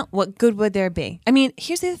 no, what good would there be? I mean,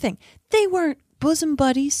 here's the other thing. They weren't bosom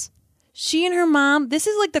buddies. She and her mom, this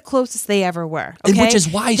is like the closest they ever were. Okay? And which is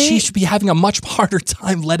why she should be having a much harder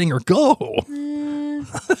time letting her go.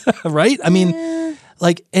 Right? I mean,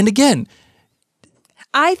 and again,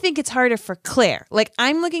 I think it's harder for Claire.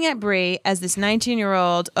 I'm looking at Bree as this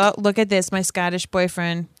 19-year-old, oh, look at this, my Scottish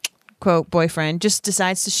boyfriend, quote, boyfriend, just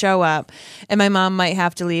decides to show up, and my mom might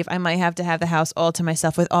have to leave. I might have to have the house all to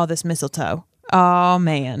myself with all this mistletoe. Oh,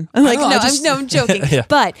 man. I'm joking. Yeah.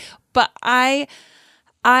 But I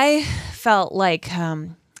felt like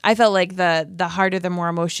the harder, the more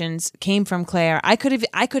emotions came from Claire. I could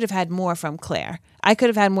have had more from Claire. I could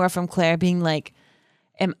have had more from Claire being like,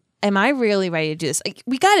 am I really ready to do this?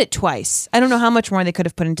 We got it twice. I don't know how much more they could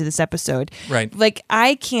have put into this episode. Right.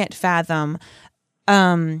 I can't fathom,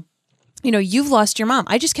 you've lost your mom.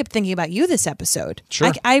 I just kept thinking about you this episode.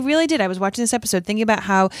 Sure. I really did. I was watching this episode thinking about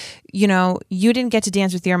how, you didn't get to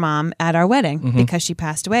dance with your mom at our wedding because she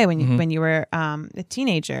passed away when you were a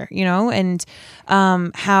teenager, and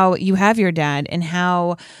how you have your dad and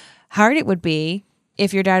how hard it would be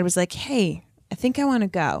if your dad was like, hey, I think I want to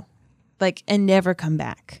go, and never come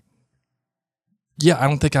back. Yeah, I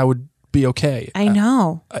don't think I would be okay. I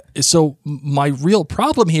know. So my real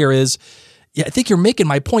problem here is, I think you're making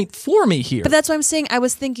my point for me here. But that's why I'm saying I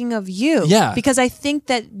was thinking of you. Yeah. Because I think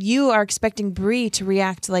that you are expecting Bree to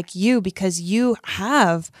react like you because you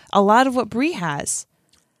have a lot of what Bree has.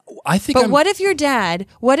 I think. But what if your dad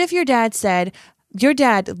said, your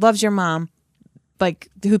dad loves your mom,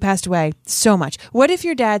 who passed away so much. What if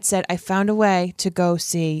your dad said, I found a way to go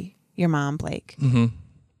see your mom, Blake. Mm-hmm.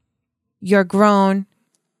 You're grown.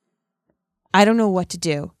 I don't know what to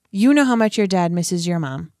do. You know how much your dad misses your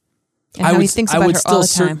mom. And how he thinks about her all the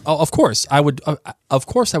time. Of course, I would. Of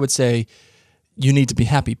course, I would say, you need to be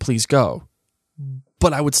happy. Please go.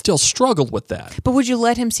 But I would still struggle with that. But would you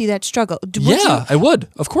let him see that struggle? I would.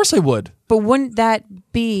 Of course, I would. But wouldn't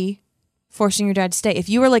that be forcing your dad to stay? If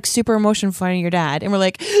you were super emotional in front of your dad and were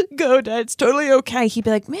like, go, Dad, it's totally okay. He'd be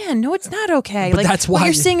like, man, no, it's not okay. But that's why what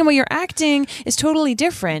you're saying and what you're acting is totally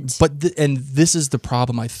different. But and this is the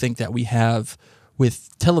problem I think that we have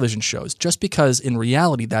with television shows. Just because in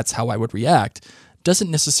reality that's how I would react doesn't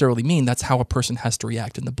necessarily mean that's how a person has to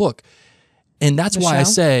react in the book. And that's why I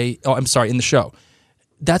say, in the show.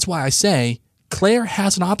 That's why I say Claire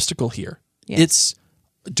has an obstacle here. Yes. It's,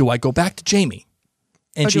 do I go back to Jamie?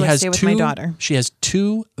 And she has stay with my daughter? She has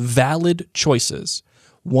two valid choices.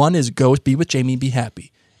 One is go be with Jamie, be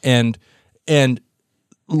happy, and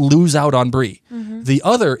lose out on Bree. Mm-hmm. The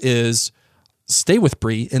other is stay with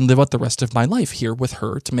Bree and live out the rest of my life here with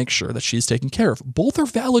her to make sure that she's taken care of. Both are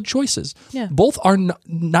valid choices. Yeah. Both are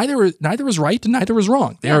neither is right and neither is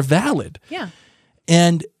wrong. They are valid. Yeah.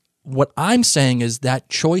 And what I'm saying is that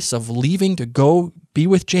choice of leaving to go be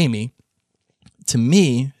with Jamie, to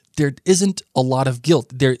me, there isn't a lot of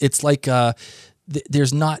guilt. It's like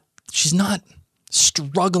she's not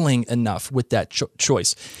struggling enough with that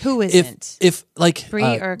choice. Who isn't? If Bree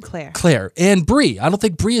or Claire? Claire and Bree. I don't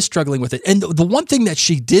think Bree is struggling with it. And the one thing that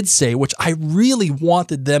she did say, which I really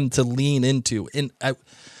wanted them to lean into, and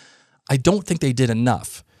I don't think they did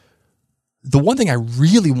enough. The one thing I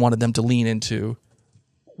really wanted them to lean into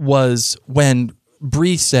was when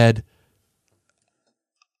Bree said,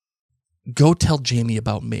 go tell Jamie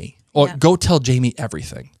about me, or go tell Jamie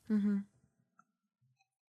everything. Mm-hmm.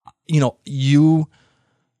 You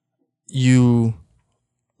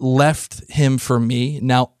left him for me.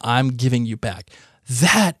 Now I'm giving you back.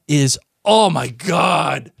 That is Oh my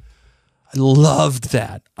God. I loved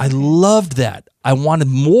that. I wanted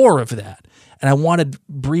more of that. And I wanted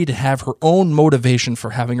Bree to have her own motivation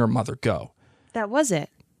for having her mother go. That was it.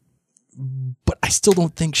 But I still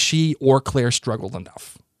don't think she or Claire struggled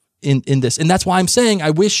enough in this. And that's why I'm saying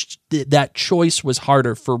I wish that choice was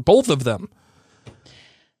harder for both of them.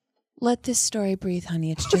 Let this story breathe,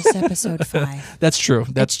 honey. It's just episode 5. That's true.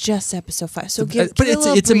 It's just episode 5. So give but it a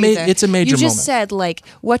little it's a breather. it's a major You just moment. said like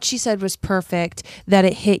what she said was perfect, that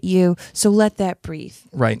it hit you. So let that breathe.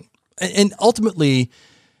 Right. And ultimately,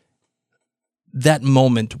 that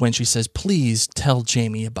moment when she says, please tell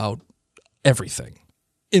Jamie about everything.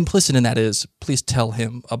 Implicit in that is, please tell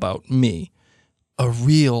him about me. A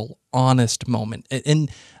real, honest moment. And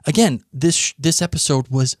again, this episode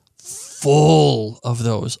was full of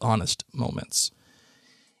those honest moments.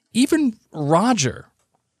 Even Roger,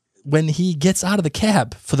 when he gets out of the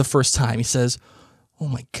cab for the first time, he says, oh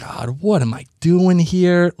my God, what am I doing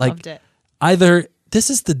here? Like, Loved it. Either this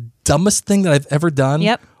is the dumbest thing that I've ever done,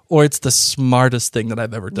 Yep. or it's the smartest thing that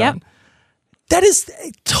I've ever done. Yep. That is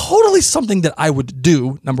totally something that I would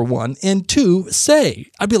do, number one. And two, say.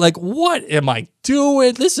 I'd be like, what am I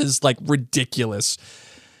doing? This is like ridiculous.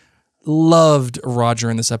 Loved Roger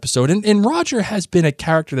in this episode. And Roger has been a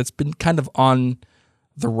character that's been kind of on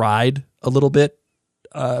the ride a little bit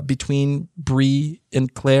between Bree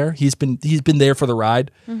and Claire. He's been there for the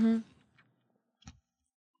ride. Mm-hmm.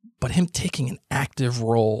 But him taking an active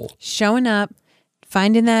role. Showing up,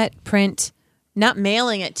 finding that print, not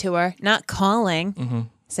mailing it to her, not calling,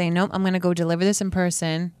 saying, nope, I'm going to go deliver this in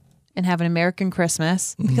person and have an American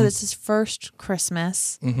Christmas because it's his first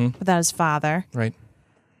Christmas without his father. Right.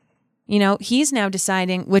 You know, he's now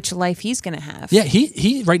deciding which life he's going to have. Yeah,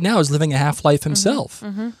 he right now is living a half life himself.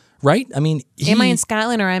 Right? I mean, am I in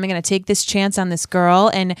Scotland or am I going to take this chance on this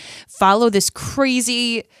girl and follow this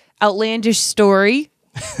crazy outlandish story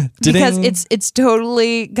because it's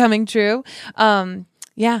totally coming true?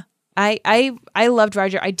 Yeah. I loved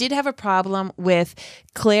Roger. I did have a problem with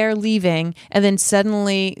Claire leaving and then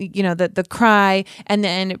suddenly, you know, the cry, and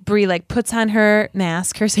then Bree like puts on her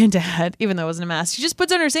mask, her Santa hat, even though it wasn't a mask. She just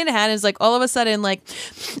puts on her Santa hat and is like all of a sudden like,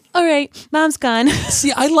 all right, mom's gone.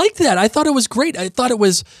 See, I liked that. I thought it was great. I thought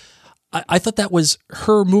that was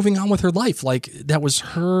her moving on with her life. Like that was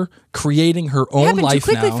her creating her own Happened life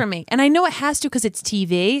too quickly now. for me. And I know it has to because it's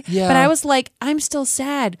TV. Yeah. But I was like, I'm still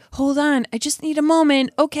sad. Hold on. I just need a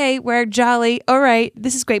moment. Okay, we're jolly. All right.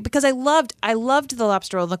 This is great. Because I loved the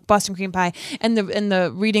lobster roll, the Boston cream pie, and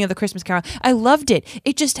the reading of the Christmas Carol. I loved it.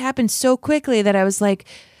 It just happened so quickly that I was like,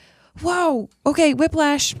 whoa, okay,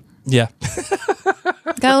 whiplash. Yeah.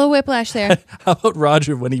 Got a little whiplash there. How about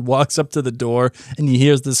Roger when he walks up to the door and he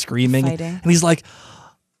hears the screaming Fighting. and he's like,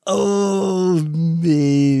 oh,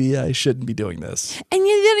 maybe I shouldn't be doing this. And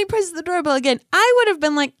then he presses the doorbell again. I would have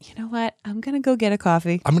been like, you know what? I'm going to go get a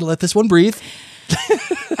coffee. I'm going to let this one breathe.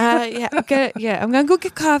 I'm going to go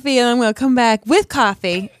get coffee and I'm going to come back with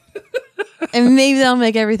coffee. And maybe that'll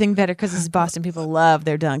make everything better because this is Boston. People love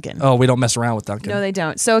their Dunkin'. Oh, we don't mess around with Dunkin'. No, they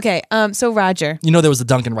don't. So, okay. So Roger. You know there was a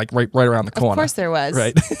Dunkin' right around the corner. Of course there was.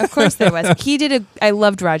 Right. Of course there was. I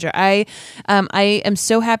loved Roger. I am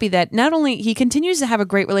so happy that not only he continues to have a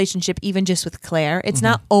great relationship even just with Claire. It's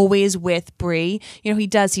not always with Bree. You know,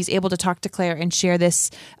 he's able to talk to Claire and share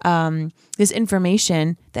this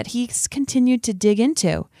information that he's continued to dig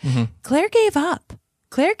into. Claire gave up.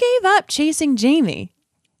 Claire gave up chasing Jamie.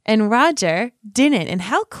 And Roger didn't. And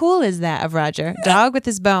how cool is that of Roger? Dog with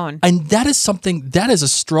his bone. And that is a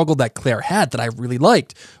struggle that Claire had that I really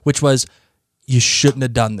liked, which was, you shouldn't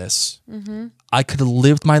have done this. I could have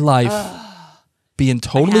lived my life being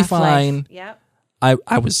totally fine. Yep.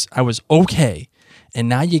 I was okay. And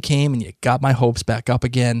now you came and you got my hopes back up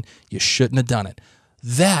again. You shouldn't have done it.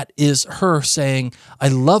 That is her saying, I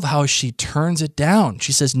love how she turns it down.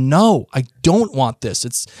 She says, no, I don't want this.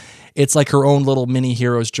 It's like her own little mini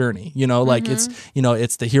hero's journey, you know, like it's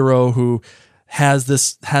the hero who has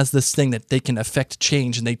this thing that they can affect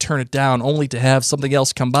change and they turn it down only to have something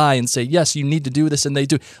else come by and say, yes, you need to do this. And they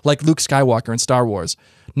do, like Luke Skywalker in Star Wars.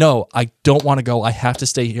 No, I don't want to go. I have to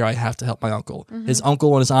stay here. I have to help my uncle. His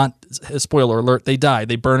uncle and his aunt, spoiler alert, they die.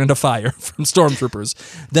 They burn in a fire from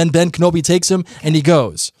stormtroopers. Then Ben Kenobi takes him and he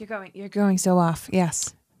goes. You're going so off.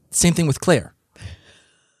 Yes. Same thing with Claire.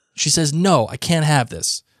 She says, no, I can't have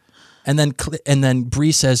this. And then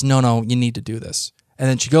Bree says, no, you need to do this. And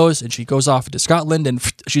then she goes off to Scotland and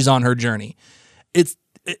she's on her journey. It's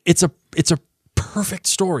a perfect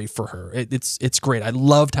story for her. It's great. I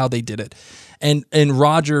loved how they did it. And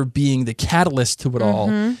Roger being the catalyst to it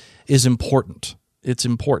all is important. It's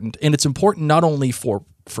important. And it's important not only for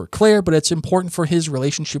for Claire, but it's important for his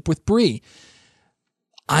relationship with Bree.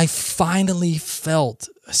 I finally felt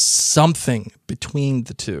something between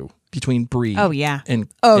the two, between Bree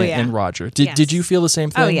and Roger. Did you feel the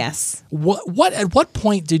same thing? Oh, yes. At what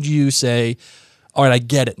point did you say, all right, I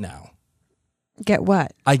get it now? Get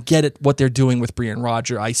what? I get it, what they're doing with Bree and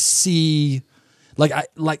Roger. I see, like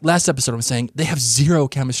last episode I was saying, they have zero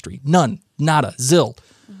chemistry. None. Nada.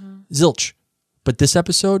 Zilch. But this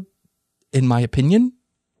episode, in my opinion,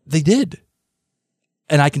 they did.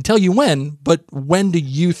 And I can tell you when, but when do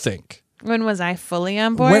you think? When was I fully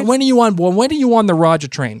on board? When are you on board? When are you on the Roger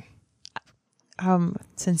train?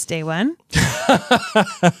 Since day one.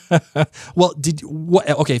 Well,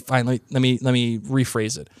 okay, fine. Let me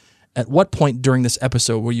rephrase it. At what point during this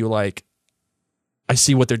episode were you like, I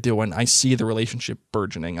see what they're doing. I see the relationship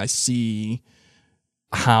burgeoning. I see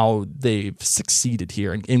how they've succeeded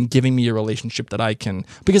here in giving me a relationship that I can,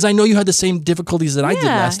 because I know you had the same difficulties that I did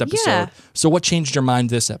last episode. Yeah. So what changed your mind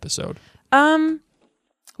this episode?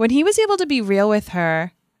 When he was able to be real with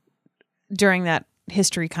her during that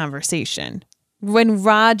history conversation, when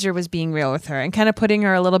Roger was being real with her and kind of putting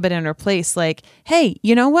her a little bit in her place, like, hey,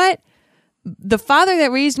 you know what? The father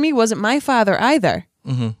that raised me wasn't my father either.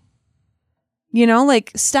 Mm-hmm. You know,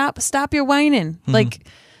 like, stop your whining. Mm-hmm. Like,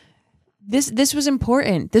 this was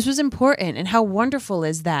important. This was important. And how wonderful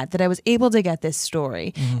is that I was able to get this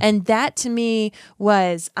story. Mm-hmm. And that to me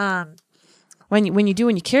was when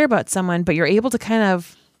you care about someone, but you're able to kind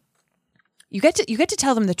of, you get to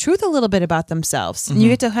tell them the truth a little bit about themselves. Mm-hmm. And you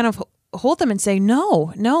get to kind of hold them and say,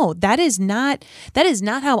 no, that is not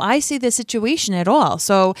how I see this situation at all.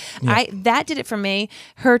 So that did it for me.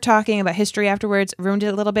 Her talking about history afterwards ruined it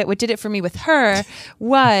a little bit. What did it for me with her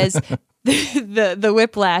was the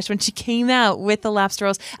whiplash when she came out with the lobster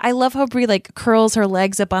rolls. I love how Brie like curls her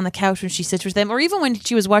legs up on the couch when she sits with him, or even when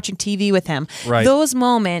she was watching TV with him. Right. Those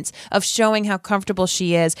moments of showing how comfortable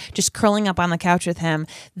she is, just curling up on the couch with him.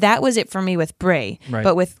 That was it for me with Brie. Right.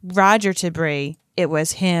 But with Roger to Brie, it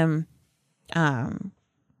was him, being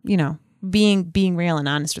real and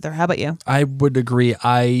honest with her. How about you? I would agree.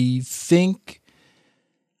 I think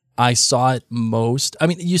I saw it most. I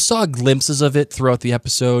mean, you saw glimpses of it throughout the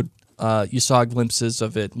episode. You saw glimpses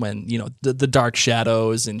of it when, the dark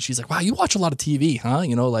shadows, and she's like, wow, you watch a lot of TV, huh?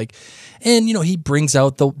 And he brings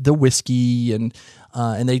out the whiskey and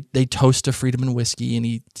they toast to freedom and whiskey,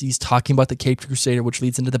 and he's talking about the Caped Crusader, which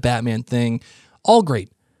leads into the Batman thing. All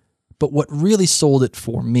great. But what really sold it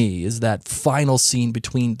for me is that final scene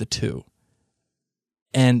between the two.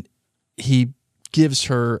 And he gives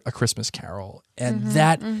her A Christmas Carol. And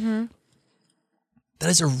that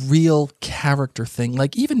is a real character thing.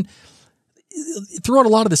 Like, even throughout a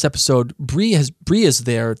lot of this episode, Bree is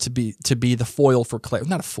there to be the foil for Claire.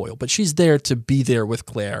 Not a foil, but she's there to be there with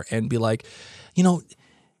Claire and be like,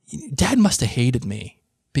 Dad must have hated me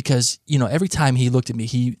because, every time he looked at me,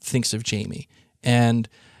 he thinks of Jamie. And,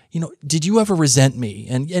 did you ever resent me?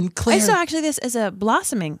 And Claire... I saw actually this as a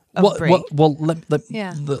blossoming of Bree.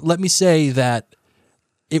 Let me say that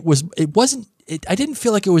it wasn't... I didn't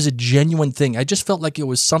feel like it was a genuine thing. I just felt like it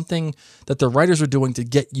was something that the writers were doing to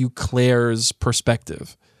get you Claire's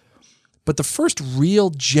perspective. But the first real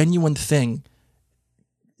genuine thing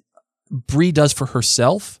Bree does for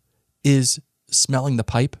herself is smelling the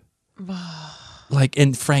pipe. Like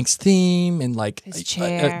in Frank's theme, and like his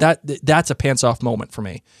chair. That's a pants off moment for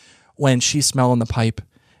me. When she's smelling the pipe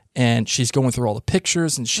and she's going through all the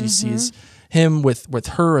pictures and she sees him with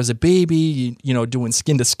her as a baby, doing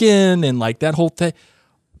skin to skin and like that whole thing,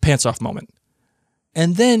 pants off moment.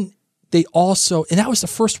 And then they also, and that was the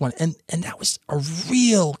first one, and that was a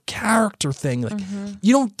real character thing. Like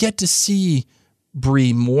you don't get to see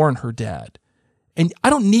Bree mourn her dad. And I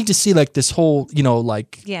don't need to see like this whole,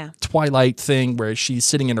 Twilight thing where she's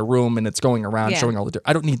sitting in a room and it's going around showing all the.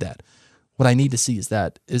 I don't need that. What I need to see is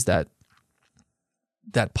that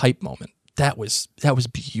pipe moment. That was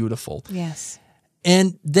beautiful. Yes.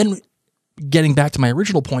 And then getting back to my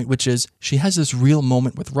original point, which is she has this real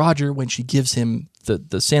moment with Roger when she gives him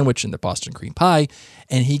the sandwich and the Boston cream pie,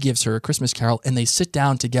 and he gives her A Christmas Carol, and they sit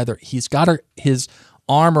down together. He's got his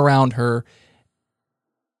arm around her.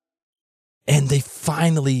 And it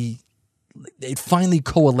finally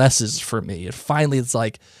coalesces for me. It's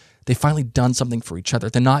like they finally done something for each other.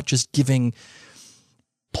 They're not just giving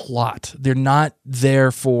plot. They're not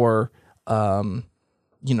there for, to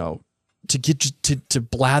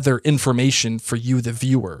blather information for you, the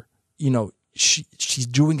viewer. She's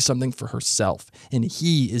doing something for herself, and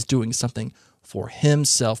he is doing something for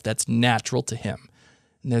himself that's natural to him.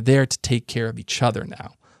 And they're there to take care of each other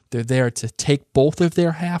now. They're there to take both of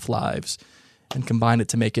their half-lives and combine it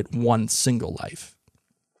to make it one single life.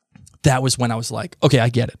 that was when I was like, okay, I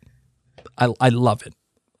get it. I love it.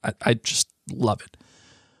 I just love it.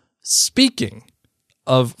 Speaking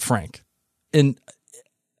of Frank, and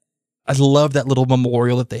I love that little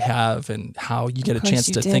memorial that they have and how you get a chance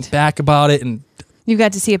to think back about it. And you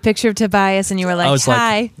got to see a picture of Tobias and you were like, I was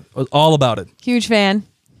hi. like, I was all about it. Huge fan.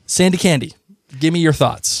 Sandy Candy, give me your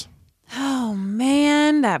thoughts. Oh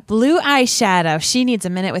man, that blue eyeshadow. She needs a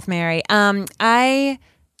minute with Mary. I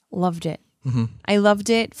loved it. Mm-hmm. I loved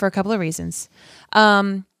it for a couple of reasons.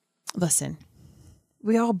 Listen,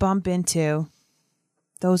 we all bump into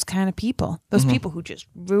those kind of people, those people who just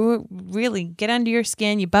really get under your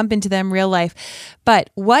skin. You bump into them real life.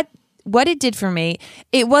 But what it did for me,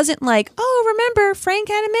 it wasn't like, oh, remember Frank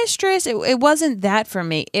had a mistress. It wasn't that for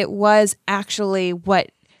me. It was actually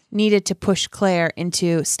what needed to push Claire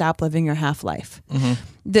into stop living your half life.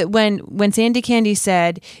 That when Sandy Candy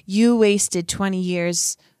said, you wasted 20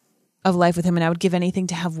 years of life with him and I would give anything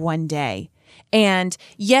to have one day. And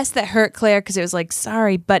yes, that hurt Claire because it was like,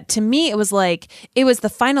 sorry. But to me, it was like, it was the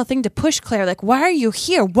final thing to push Claire. Like, why are you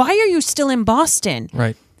here? Why are you still in Boston?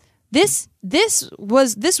 Right. This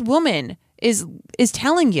woman is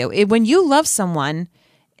telling you, when you love someone,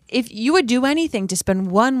 if you would do anything to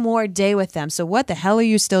spend one more day with them. So what the hell are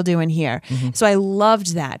you still doing here? So I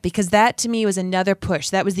loved that because that to me was another push.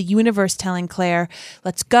 That was the universe telling Claire,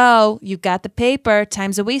 let's go. You got the paper.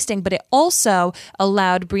 Time's a wasting. But it also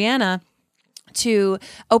allowed Brianna to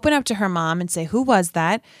open up to her mom and say, who was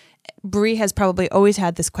that? Bree has probably always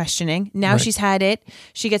had this questioning. Now she's had it.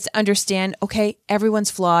 She gets to understand, okay, everyone's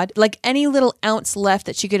flawed. Like any little ounce left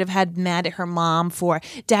that she could have had mad at her mom for,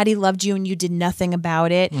 Daddy loved you and you did nothing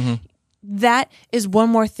about it. That is one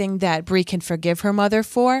more thing that Bree can forgive her mother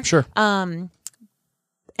for. Sure.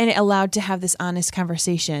 And it allowed to have this honest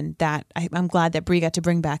conversation that I'm glad that Bree got to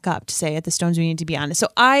bring back up to say at the Stones we need to be honest. So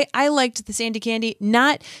I liked the Sandy Candy,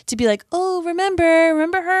 not to be like, oh, remember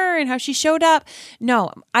her and how she showed up. No,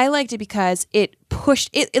 I liked it because it pushed,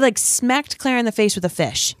 it like smacked Claire in the face with a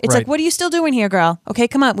fish. It's like, what are you still doing here, girl? Okay,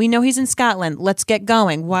 come on. We know he's in Scotland. Let's get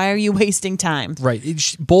going. Why are you wasting time?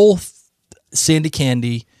 Right. Both Sandy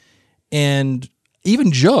Candy and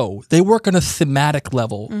even Joe, they work on a thematic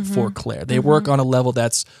level for Claire. They work on a level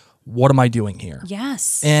that's, what am I doing here?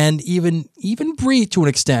 Yes. And even Bree to an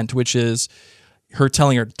extent, which is her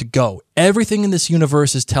telling her to go. Everything in this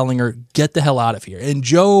universe is telling her, get the hell out of here. And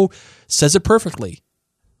Joe says it perfectly.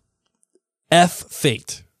 F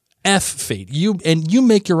fate. F fate. You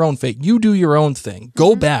make your own fate. You do your own thing.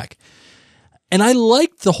 Go back. And I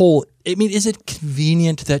like the whole, I mean, is it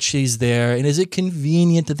convenient that she's there? And is it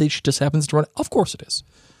convenient that she just happens to run? Of course it is.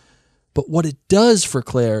 But what it does for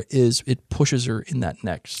Claire is it pushes her in that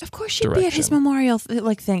next Of course she'd direction. be at his memorial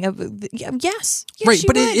thing. Yes. Right,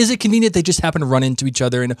 but is it convenient they just happen to run into each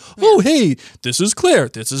other and, oh, hey, this is Claire,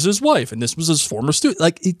 this is his wife, and this was his former student.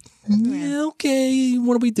 Like, okay,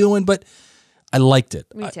 what are we doing? But I liked it.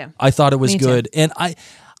 Me too. I thought it was Me too. good. And I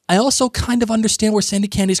also kind of understand where Sandy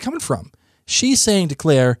Candy's coming from. She's saying to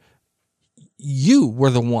Claire, you were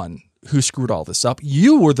the one who screwed all this up.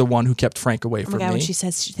 You were the one who kept Frank away from me. When she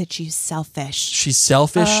says that she's selfish. She's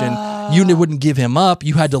selfish and you wouldn't give him up.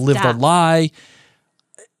 You had to live the lie.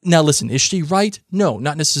 Now listen, is she right? No,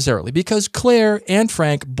 not necessarily. Because Claire and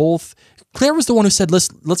Frank both, Claire was the one who said, let's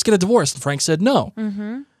get a divorce. And Frank said no.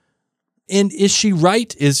 And is she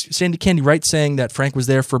right? Is Sandy Candy right saying that Frank was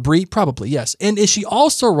there for Bree? Probably, yes. And is she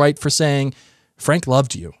also right for saying Frank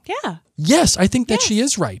loved you? Yeah. Yes, I think that she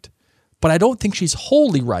is right. But I don't think she's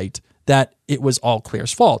wholly right that it was all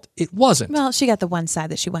Claire's fault. It wasn't. Well, she got the one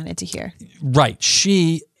side that she wanted to hear. Right.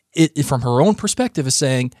 She, from her own perspective, is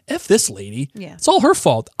saying, F this lady. Yeah. It's all her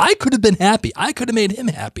fault. I could have been happy. I could have made him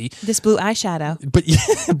happy. This blue eyeshadow.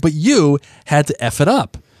 But you had to F it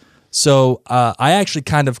up. So I actually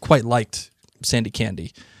kind of quite liked Sandy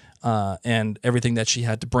Candy and everything that she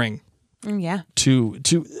had to bring. Yeah. To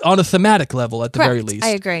on a thematic level, at the very least. I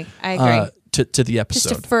agree. To the episode.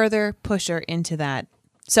 Just to further push her into that.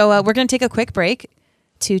 So we're going to take a quick break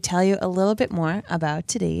to tell you a little bit more about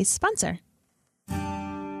today's sponsor. A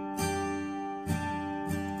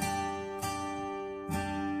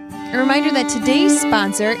reminder that today's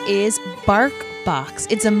sponsor is Bark Box.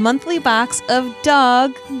 It's a monthly box of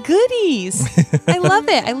dog goodies. I love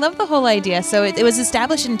it. I love the whole idea. So it was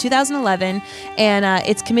established in 2011, and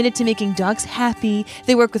it's committed to making dogs happy.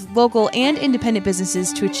 They work with local and independent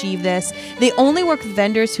businesses to achieve this. They only work with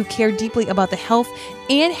vendors who care deeply about the health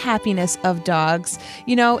and happiness of dogs.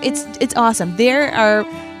 You know, it's awesome. There are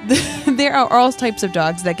there are all types of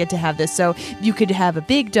dogs that get to have this. So you could have a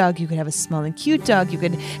big dog, you could have a small and cute dog, you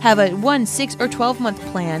could have a 1, 6, or 12-month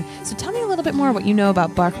plan. So tell me a little bit more what you know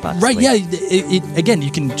about BarkBox. Right, yeah. Again,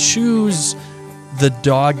 you can choose the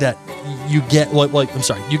dog that you get.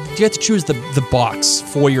 You get to choose the box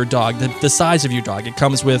for your dog, the size of your dog. It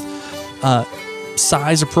comes with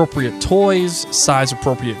size-appropriate toys,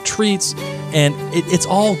 size-appropriate treats, and it's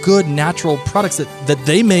all good natural products that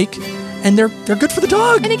they make, and they're good for the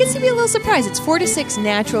dog. And it gets to be a little surprise. It's 4 to 6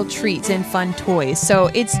 natural treats and fun toys. So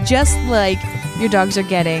it's just like your dogs are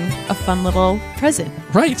getting a fun little present.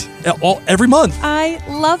 Right. Every month. I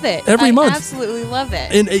love it. Every month. I absolutely love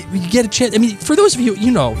it. And you get a chance. I mean, for those of you,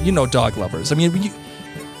 you know dog lovers. I mean,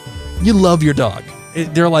 you love your dog.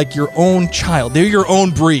 They're like your own child. They're your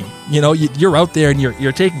own breed. You know, you're out there and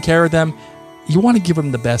you're taking care of them. You want to give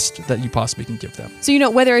them the best that you possibly can give them. So,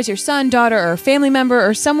 whether it's your son, daughter, or a family member,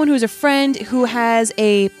 or someone who's a friend who has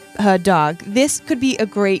a dog, this could be a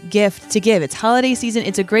great gift to give. It's holiday season.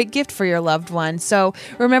 It's a great gift for your loved one. So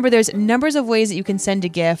remember, there's numbers of ways that you can send a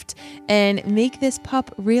gift and make this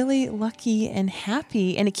pup really lucky and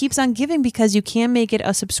happy. And it keeps on giving because you can make it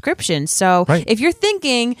a subscription. So if you're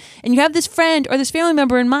thinking and you have this friend or this family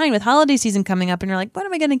member in mind with holiday season coming up and you're like, what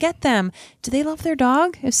am I going to get them? Do they love their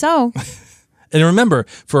dog? If so... And remember,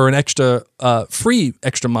 for an extra free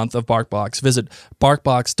extra month of BarkBox, visit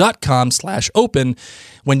barkbox.com/open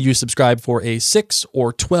when you subscribe for a 6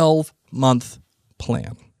 or 12-month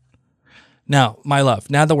plan. Now, my love,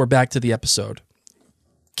 now that we're back to the episode,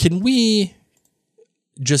 can we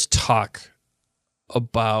just talk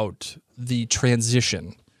about the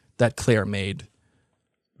transition that Claire made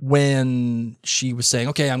when she was saying,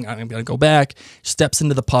 okay, I'm going to go back, steps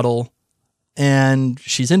into the puddle, and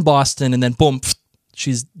she's in Boston, and then boom,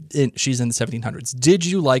 she's in the 1700s. Did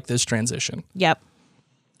you like this transition? Yep,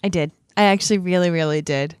 I did. I actually really, really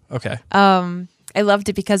did. Okay. I loved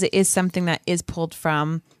it because it is something that is pulled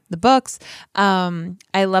from the books. I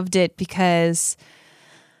loved it because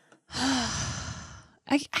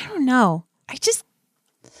I don't know.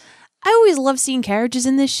 I always love seeing carriages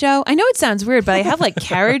in this show. I know it sounds weird, but I have like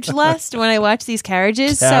carriage lust when I watch these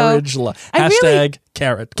carriages. Carriage lust. Hashtag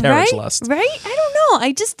carriage lust. Right? I don't know.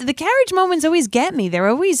 The carriage moments always get me. They're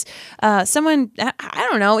always someone, I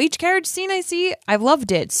don't know, each carriage scene I see, I've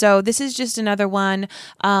loved it. So this is just another one.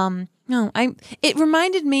 It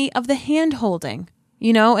reminded me of the hand holding.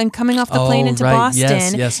 And coming off the plane into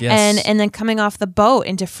Boston yes. and then coming off the boat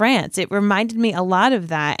into France. It reminded me a lot of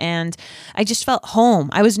that. And I just felt home.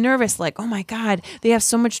 I was nervous, like, oh my God, they have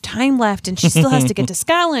so much time left. And she still has to get to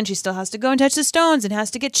Scotland. She still has to go and touch the stones and has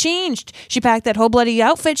to get changed. She packed that whole bloody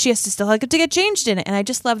outfit. She has to still have to get changed in it. And I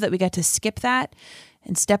just love that we got to skip that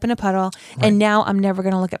and step in a puddle. Right. And now I'm never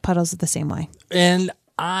going to look at puddles the same way. And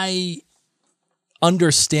I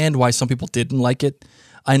understand why some people didn't like it.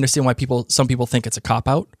 I understand why some people think it's a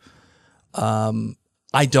cop-out.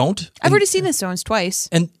 I don't. I've already seen the stones twice.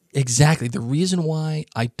 And exactly. The reason why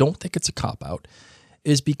I don't think it's a cop-out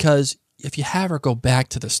is because if you have her go back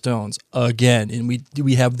to the stones again, and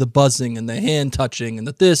we have the buzzing and the hand touching and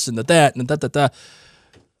the this and the that and the da,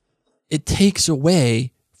 it takes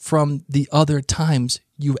away from the other times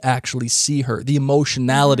you actually see her, the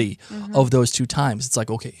emotionality of those two times. It's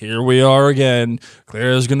like, okay, here we are again.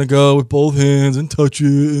 Claire's gonna go with both hands and touch it,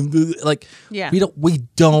 and we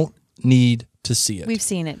don't need to see it. We've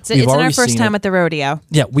seen it. It's our first time at the rodeo.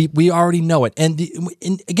 Yeah, we already know it. And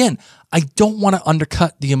again, I don't want to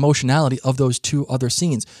undercut the emotionality of those two other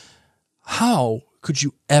scenes. How could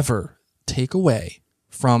you ever take away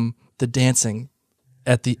from the dancing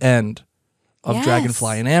at the end of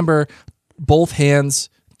Dragonfly and Amber? Both hands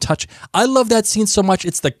touch. I love that scene so much.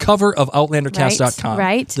 It's the cover of OutlanderCast.com.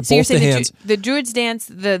 Right. So you're saying the druids dance,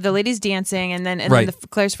 the ladies dancing, and then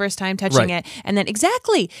Claire's first time touching it, and then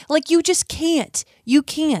exactly like you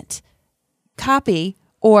can't copy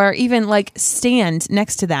or even like stand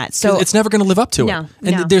next to that. So it's never going to live up to it.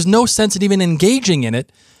 And there's no sense in even engaging in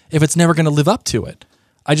it if it's never going to live up to it.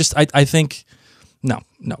 I think no.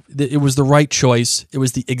 It was the right choice. It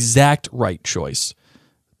was the exact right choice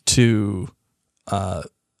to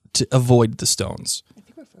avoid the stones. I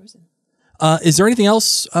think we're frozen. Is there anything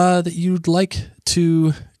else that you'd like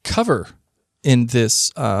to cover in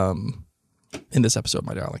this episode,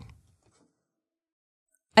 my darling?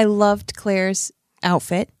 I loved Claire's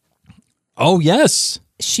outfit. Oh, yes.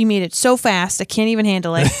 She made it so fast, I can't even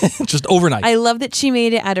handle it. Just overnight. I love that she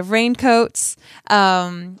made it out of raincoats,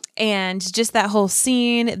 and just that whole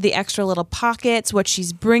scene, the extra little pockets, what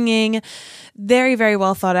she's bringing. Very, very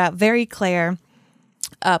well thought out, very Claire.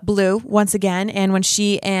 blue once again. And when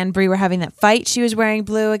she and Brie were having that fight, she was wearing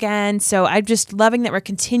blue again. So I'm just loving that we're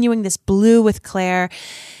continuing this blue with Claire.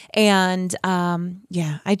 And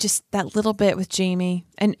I just, that little bit with Jamie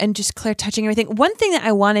and just Claire touching everything. One thing that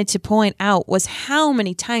I wanted to point out was how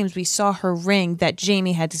many times we saw her ring that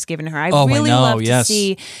Jamie had just given her. I really love to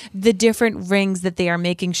see the different rings that they are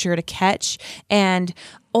making sure to catch. And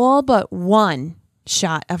all but one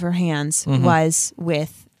shot of her hands was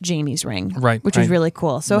with Jamie's ring, which was really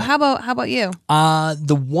cool. So how about you?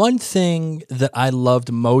 The one thing that I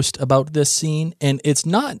loved most about this scene, and it's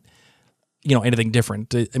not anything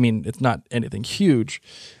different. I mean, it's not anything huge,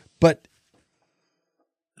 but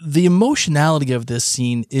the emotionality of this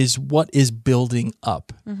scene is what is building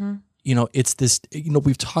up. It's this,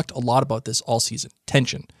 we've talked a lot about this all season.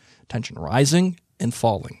 Tension rising and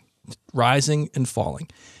falling.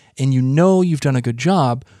 And you've done a good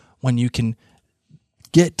job when you can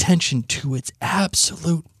get tension to its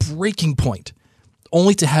absolute breaking point,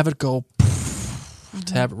 only to have it go,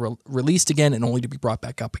 to have it released again and only to be brought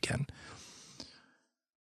back up again.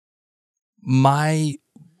 My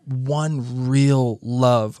one real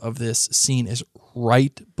love of this scene is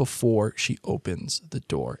right before she opens the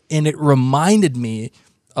door. And it reminded me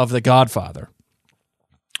of The Godfather.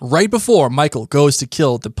 Right before Michael goes to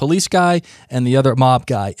kill the police guy and the other mob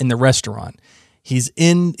guy in the restaurant. He's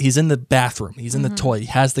in the bathroom. He's in the toilet. He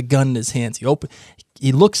has the gun in his hands.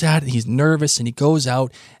 He looks at it, he's nervous, and he goes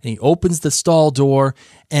out and he opens the stall door.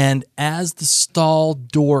 And as the stall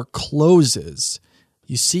door closes,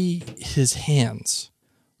 you see his hands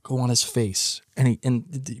go on his face, and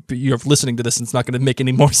you're listening to this, and it's not going to make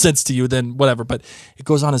any more sense to you than whatever. But it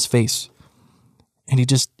goes on his face, and he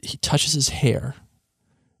touches his hair,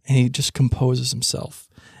 and he just composes himself.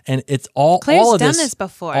 And it's Claire's all of done this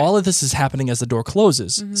before. All of this is happening as the door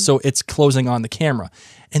closes, so it's closing on the camera.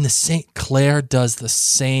 And Claire does the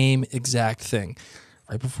same exact thing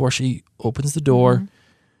right before she opens the door.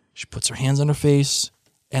 She puts her hands on her face.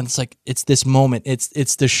 And it's this moment.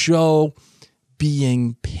 It's the show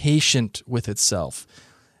being patient with itself.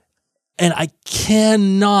 And I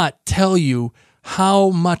cannot tell you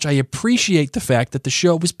how much I appreciate the fact that the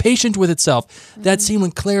show was patient with itself. That scene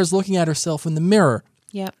when Claire's looking at herself in the mirror,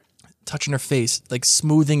 touching her face,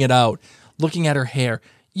 smoothing it out, looking at her hair.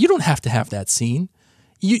 You don't have to have that scene.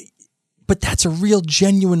 But that's a real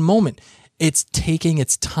genuine moment. It's taking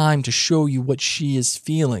its time to show you what she is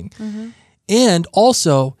feeling. And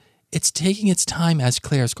also, it's taking its time as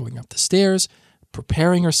Claire's going up the stairs,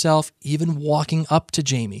 preparing herself, even walking up to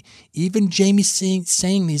Jamie. Even Jamie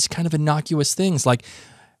saying these kind of innocuous things like,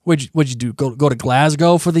 what'd you do? Go to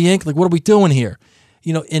Glasgow for the ink? What are we doing here?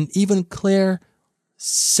 And even Claire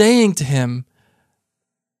saying to him,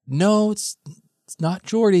 no, it's not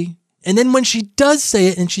Geordie. And then when she does say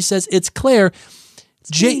it and she says, it's Claire,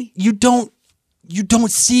 you don't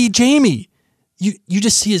see Jamie. You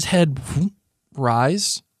just see his head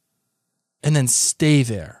rise and then stay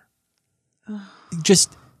there.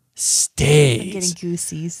 Just stays. I'm getting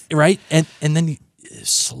goosies. Right? And then he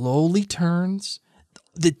slowly turns.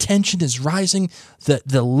 The tension is rising.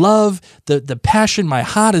 The love, the passion, my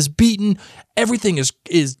heart is beating. Everything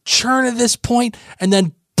is churn at this point. And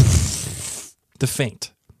then the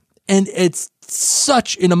faint. And it's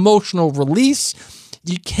such an emotional release.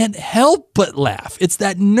 You can't help but laugh. It's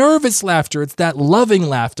that nervous laughter. It's that loving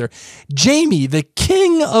laughter. Jamie, the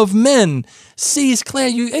king of men, sees Claire.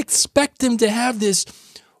 You expect him to have this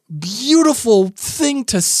beautiful thing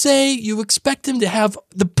to say. You expect him to have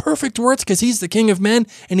the perfect words because he's the king of men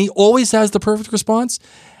and he always has the perfect response.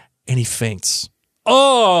 And he faints.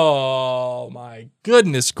 Oh, my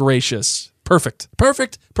goodness gracious. Perfect.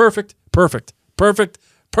 Perfect. Perfect. Perfect. Perfect.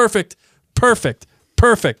 Perfect. Perfect.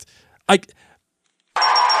 Perfect.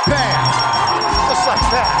 Bam! Just like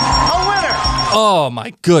that. A winner! Oh,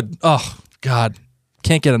 my good. Oh, God.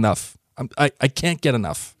 Can't get enough. I can't get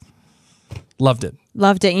enough. Loved it.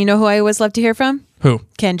 Loved it. You know who I always love to hear from? Who?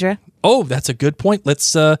 Kendra. Oh, that's a good point.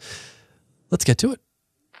 Let's get to it.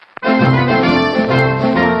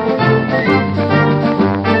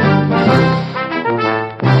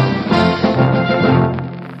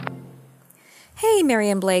 Hey, Mary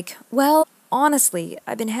and Blake. Well, honestly,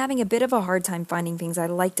 I've been having a bit of a hard time finding things I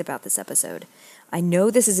liked about this episode. I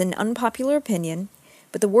know this is an unpopular opinion,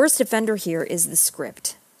 but the worst offender here is the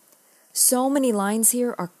script. So many lines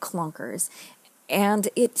here are clunkers, and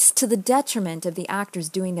it's to the detriment of the actors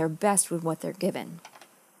doing their best with what they're given.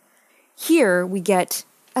 Here we get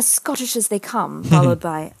as Scottish as they come, followed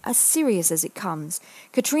by as serious as it comes.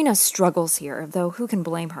 Katrina struggles here, though who can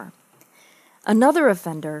blame her? Another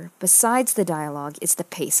offender, besides the dialogue, is the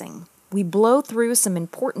pacing. We blow through some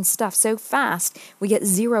important stuff so fast, we get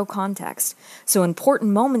zero context. So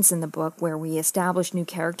important moments in the book where we establish new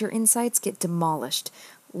character insights get demolished,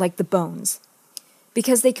 like the bones.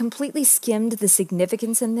 Because they completely skimmed the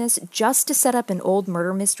significance in this just to set up an old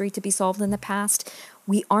murder mystery to be solved in the past,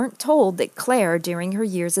 we aren't told that Claire, during her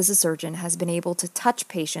years as a surgeon, has been able to touch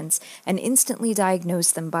patients and instantly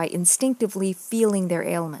diagnose them by instinctively feeling their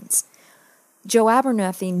ailments. Joe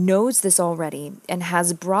Abernathy knows this already and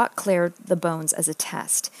has brought Claire the bones as a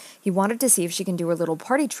test. He wanted to see if she can do her little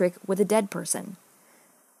party trick with a dead person.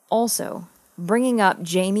 Also, bringing up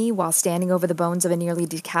Jamie while standing over the bones of a nearly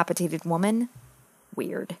decapitated woman?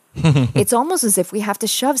 Weird. It's almost as if we have to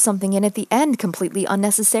shove something in at the end completely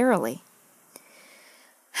unnecessarily.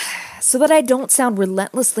 So that I don't sound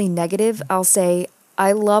relentlessly negative, I'll say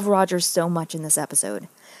I love Roger so much in this episode.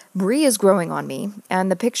 Bree is growing on me, and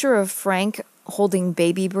the picture of Frank holding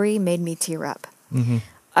baby Bree made me tear up. Mm-hmm.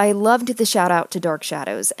 I loved the shout out to Dark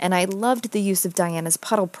Shadows, and I loved the use of Diana's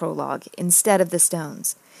puddle prologue instead of the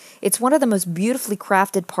stones. It's one of the most beautifully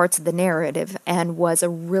crafted parts of the narrative and was a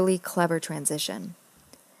really clever transition.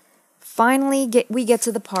 Finally, we get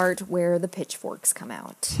to the part where the pitchforks come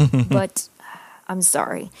out. But I'm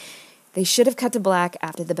sorry. They should have cut to black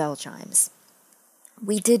after the bell chimes.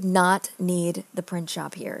 We did not need the print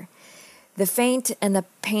shop here. The feint and the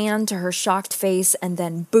pan to her shocked face and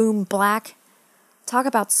then boom, black. Talk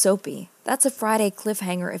about soapy. That's a Friday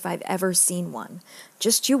cliffhanger if I've ever seen one.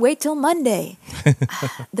 Just you wait till Monday.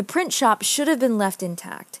 The print shop should have been left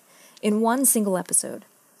intact in one single episode.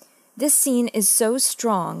 This scene is so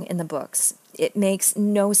strong in the books, it makes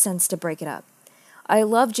no sense to break it up. I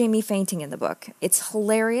love Jamie fainting in the book. It's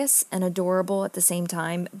hilarious and adorable at the same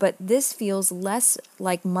time, but this feels less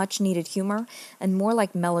like much-needed humor and more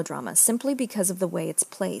like melodrama, simply because of the way it's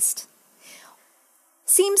placed.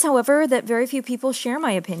 Seems, however, that very few people share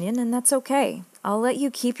my opinion, and that's okay. I'll let you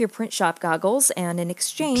keep your print shop goggles, and in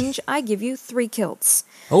exchange, I give you 3 kilts.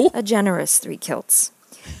 Oh. A generous 3 kilts.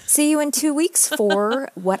 See you in 2 weeks for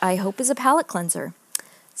what I hope is a palate cleanser.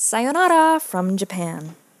 Sayonara from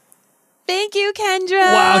Japan. Thank you,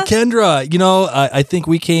 Kendra. Wow, Kendra. You know, I think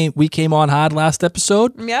we came on hard last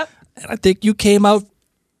episode. Yep. And I think you came out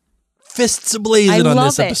fists ablazing on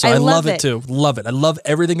this episode. I love it too. Love it. I love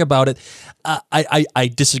everything about it.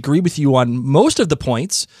 I disagree with you on most of the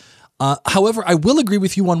points. However, I will agree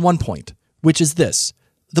with you on one point, which is this: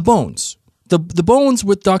 the bones. The bones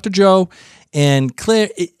with Dr. Joe and Claire.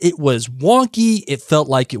 It was wonky. It felt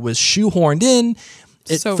like it was shoehorned in.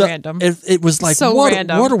 Random. It was like, so what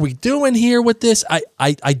are we doing here with this?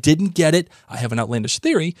 I didn't get it. I have an outlandish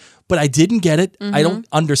theory, but I didn't get it. Mm-hmm. I don't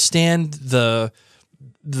understand the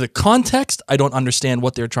context. I don't understand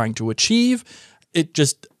what they're trying to achieve. It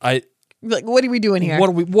just like, what are we doing here? What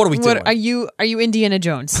are we doing? Are you Indiana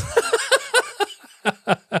Jones?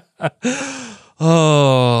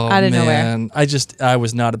 Oh, out of man. nowhere. I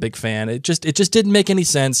was not a big fan. It just didn't make any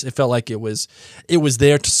sense. It felt like it was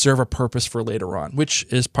there to serve a purpose for later on, which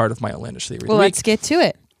is part of my outlandish theory. Well, let's get to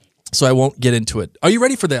it. So I won't get into it. Are you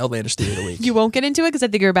ready for the outlandish theory of the week? You won't get into it because I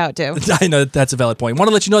think you're about to. I know that's a valid point. I want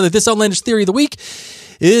to let you know that this outlandish theory of the week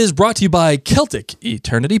is brought to you by Celtic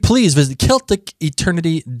Eternity. Please visit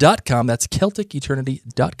CelticEternity.com. That's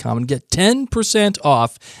CelticEternity.com and get 10%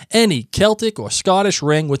 off any Celtic or Scottish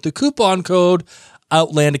ring with the coupon code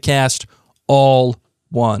OutlanderCast, all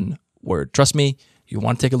one word. Trust me, you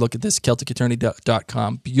want to take a look at this,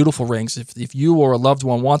 CelticEternity.com. Beautiful rings. If you or a loved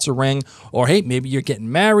one wants a ring, or hey, maybe you're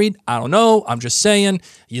getting married, I don't know. I'm just saying,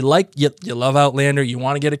 you love Outlander, you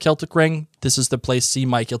want to get a Celtic ring, this is the place. See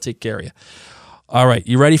Mike, he'll take care of you. All right,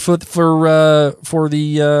 you ready for the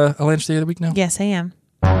outlandish theory of the week now? Yes, I am.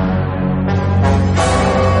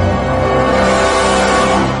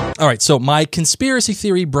 All right, so my conspiracy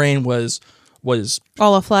theory brain was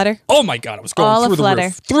all aflutter. Oh my god, I was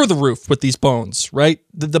going through the roof with these bones, right?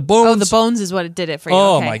 The bones. Oh, the bones is what it did it for you.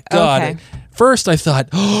 Oh okay. my god. Okay. First I thought,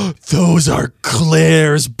 oh, those are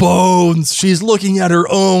Claire's bones. She's looking at her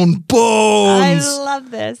own bones. I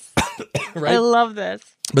love this. Right? I love this.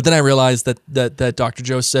 But then I realized that Dr.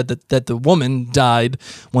 Joe said that the woman died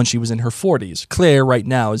when she was in her 40s. Claire right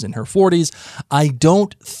now is in her 40s. I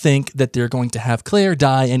don't think that they're going to have Claire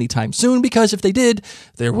die anytime soon, because if they did,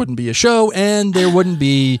 there wouldn't be a show and there wouldn't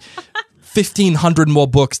be 1,500 more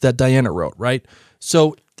books that Diana wrote, right?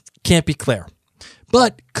 So can't be Claire.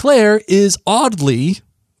 But Claire is oddly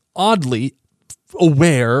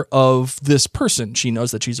aware of this person. She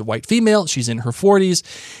knows that she's a white female. She's in her 40s.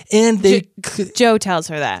 And Joe tells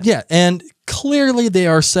her that. Yeah, and clearly they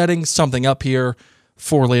are setting something up here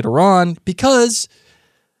for later on, because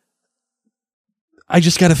I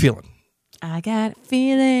just got a feeling. I got a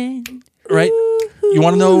feeling. Right? You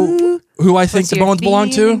want to know who I think What's the your bones belong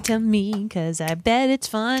to? feeling? Tell me, because I bet it's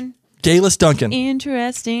fun. Gayless Duncan.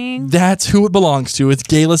 Interesting. That's who it belongs to. It's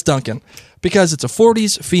Gayless Duncan. Because it's a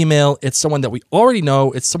 40s female. It's someone that we already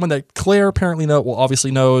know. It's someone that Claire apparently obviously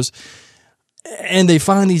knows. And they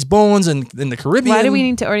find these bones in the Caribbean. Why do we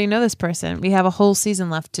need to already know this person? We have a whole season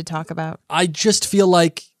left to talk about. I just feel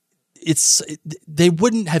like they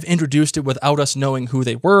wouldn't have introduced it without us knowing who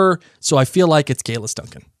they were. So I feel like it's Gayless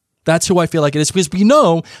Duncan. That's who I feel like it is, because we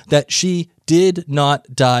know that she did not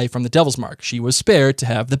die from the Devil's Mark. She was spared to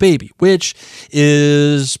have the baby, which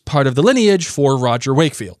is part of the lineage for Roger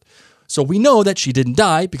Wakefield. So we know that she didn't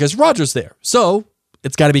die because Roger's there. So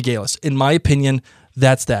it's got to be Gayless. In my opinion,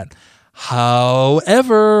 that's that.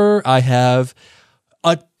 However, I have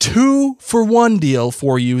a 2-for-1 deal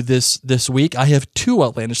for you this week. I have 2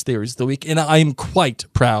 outlandish theories of the week, and I'm quite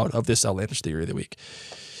proud of this outlandish theory of the week.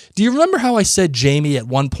 Do you remember how I said Jamie at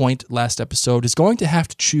one point last episode is going to have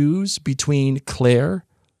to choose between Claire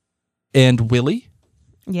and Willie?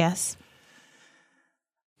 Yes.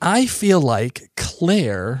 I feel like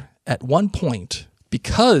Claire at one point,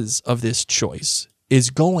 because of this choice, is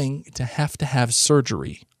going to have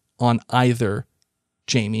surgery on either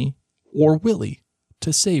Jamie or Willie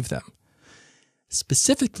to save them.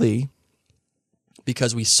 Specifically,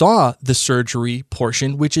 because we saw the surgery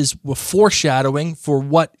portion, which is foreshadowing for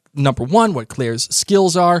what, number one, what Claire's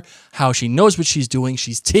skills are, how she knows what she's doing.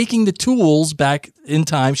 She's taking the tools back in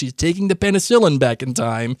time. She's taking the penicillin back in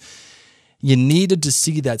time. You needed to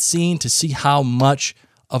see that scene to see how much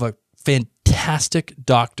of a fantastic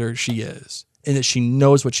doctor she is, and that she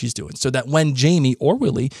knows what she's doing, so that when Jamie or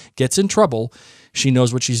Willie gets in trouble, she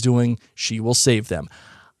knows what she's doing. She will save them.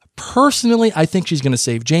 Personally, I think she's going to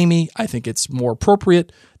save Jamie. I think it's more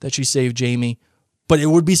appropriate that she save Jamie, but it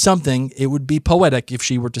would be something. It would be poetic if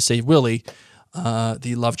she were to save Willie,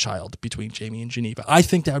 the love child between Jamie and Geneva. I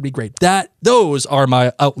think that would be great. Those are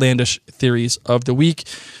my outlandish theories of the week.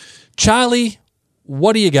 Charlie,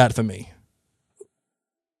 what do you got for me?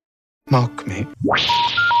 Mock me.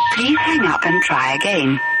 Please hang up and try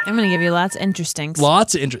again. I'm going to give you lots of interestings.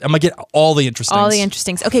 I'm going to get all the interestings. All the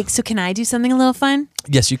interestings. Okay, so can I do something a little fun?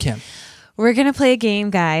 Yes, you can. We're going to play a game,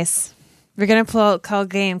 guys. We're going to call a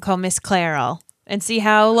game called Miss Clairol and see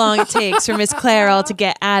how long it takes for Miss Clairol to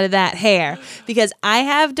get out of that hair. Because I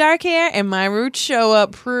have dark hair and my roots show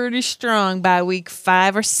up pretty strong by week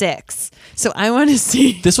 5 or 6. So I want to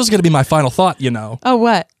see. This was going to be my final thought, you know. Oh,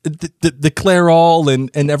 what? The Clairol and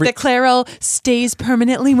everything. The Clairol stays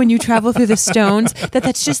permanently when you travel through the stones.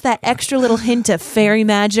 That's just that extra little hint of fairy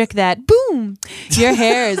magic that, boom, your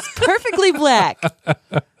hair is perfectly black.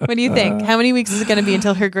 What do you think? How many weeks is it going to be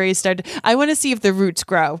until her grays start? I want to see if the roots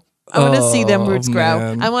grow. I want to see them roots grow.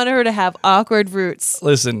 Man. I want her to have awkward roots.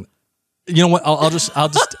 Listen, you know what? I'll just.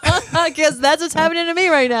 I guess that's what's happening to me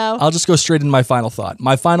right now. I'll just go straight into my final thought.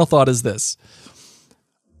 My final thought is this.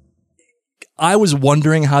 I was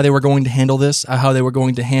wondering how they were going to handle this, how they were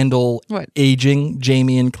going to handle aging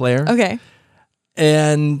Jamie and Claire. Okay.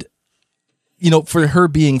 And, for her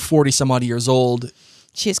being 40 some odd years old.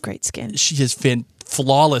 She has great skin. She has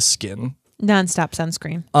flawless skin. Non-stop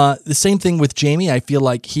sunscreen. The same thing with Jamie. I feel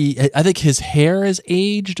like I think his hair has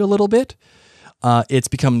aged a little bit. It's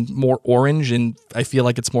become more orange, and I feel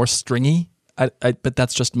like it's more stringy. But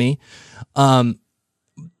that's just me. But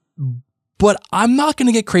I'm not going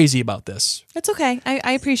to get crazy about this. That's okay.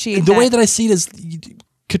 I appreciate the way that I see it is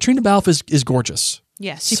Katrina Balfe is gorgeous.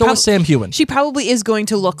 Yes. So is Sam Heughan. She probably is going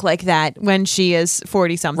to look like that when she is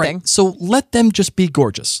 40-something. Right. So let them just be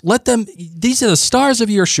gorgeous. These are the stars of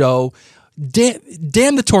your show.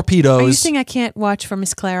 Damn the torpedoes. Are you saying I can't watch for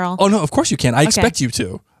Miss Clairol? Oh, no, of course you can. I expect you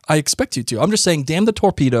to. I'm just saying, damn the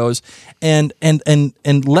torpedoes and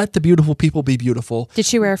let the beautiful people be beautiful. Did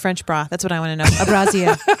she wear a French bra? That's what I want to know. A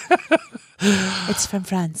brassiere. It's from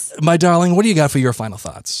France. My darling, what do you got for your final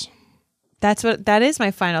thoughts? That is my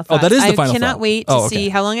final thought. Oh, that is the final thought. I cannot wait to see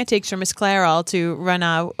how long it takes for Miss Clairol to run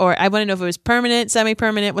out, or I want to know if it was permanent,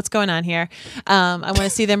 semi-permanent, what's going on here. I want to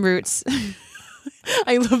see them roots.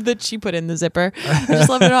 I love that she put in the zipper. I just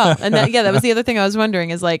love it all. And that was the other thing I was wondering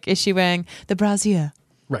is is she wearing the brassiere?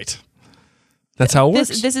 Right. That's how it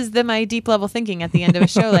works. This is my deep level thinking at the end of a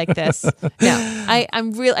show like this. No,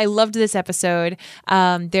 I loved this episode.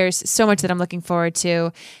 There's so much that I'm looking forward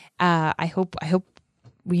to. I hope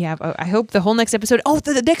the whole next episode. Oh,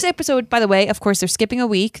 the next episode, by the way, of course, they're skipping a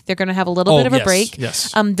week. They're going to have a little bit of a break.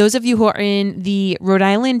 Yes. Those of you who are in the Rhode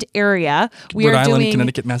Island area, Rhode Island,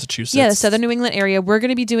 Connecticut, Massachusetts. Yeah, the Southern New England area. We're going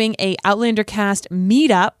to be doing a Outlander cast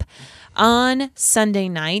meetup. on Sunday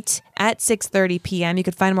night at 6:30 p.m. You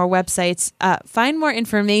could find more find more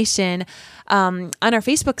information on our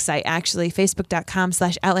Facebook site, actually,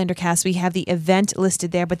 facebook.com/OutlanderCast. We have the event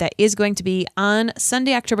listed there, but that is going to be on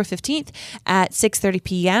Sunday, October 15th at 6:30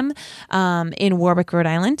 p.m. In Warwick, Rhode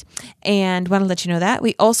Island. And want to let you know that.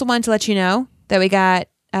 We also wanted to let you know that we got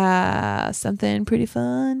something pretty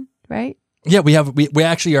fun, right? Yeah, we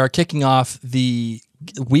actually are kicking off the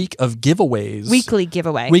week of giveaways. Weekly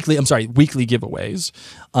giveaways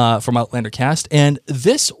from Outlander Cast. And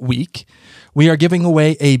this week, we are giving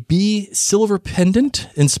away a bee silver pendant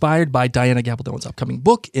inspired by Diana Gabaldon's upcoming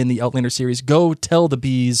book in the Outlander series, Go Tell the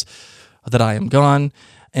Bees That I Am Gone.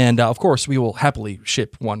 And of course, we will happily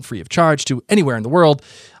ship one free of charge to anywhere in the world.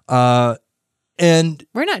 And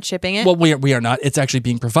we're not shipping it. Well, we are not. It's actually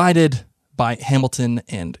being provided by Hamilton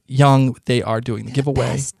and Young. They are doing the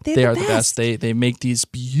giveaway. They are the best. They make these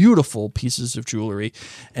beautiful pieces of jewelry,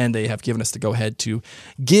 and they have given us the go-ahead to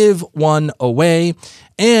give one away.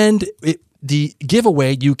 And the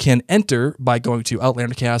giveaway you can enter by going to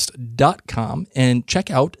outlandercast.com and check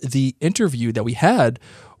out the interview that we had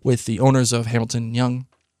with the owners of Hamilton and Young.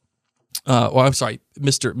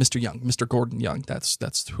 Mr. Young, Mr. Gordon Young.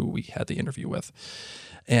 That's who we had the interview with.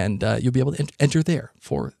 And you'll be able to enter there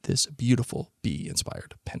for this beautiful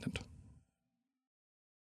bee-inspired pendant.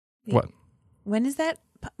 What? When is that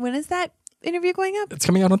interview going up? It's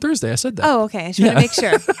coming out on Thursday. I said that. Oh, okay. I just want to make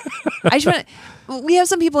sure. We have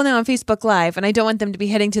some people now on Facebook Live, and I don't want them to be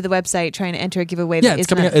heading to the website trying to enter a giveaway. Yeah, it's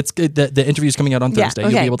coming out. The interview is coming out on Thursday.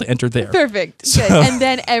 Okay. You'll be able to enter there. Perfect. So. Good. And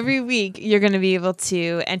then every week you're going to be able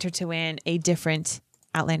to enter to win a different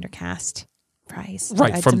Outlander Cast prize.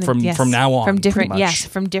 Right. From now on. From different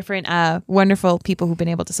wonderful people who've been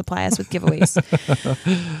able to supply us with giveaways.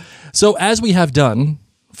 So as we have done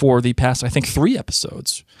for the past, I think, 3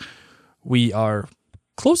 episodes, we are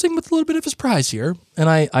closing with a little bit of a surprise here, and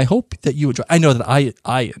I hope that you enjoy. I know that I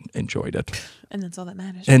enjoyed it, and that's all that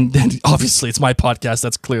matters. And then obviously it's my podcast.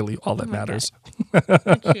 That's clearly all that matters.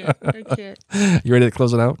 I can't. You ready to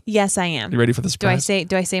close it out? Yes, I am. You ready for the surprise?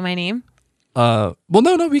 Do I say my name? Well,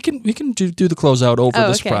 no. We can do the closeout over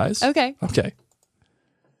the surprise. Okay.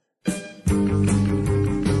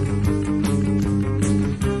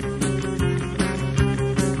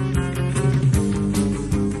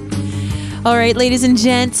 All right, ladies and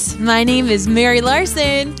gents, my name is Mary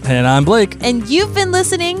Larson. And I'm Blake. And you've been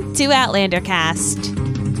listening to Outlander Cast.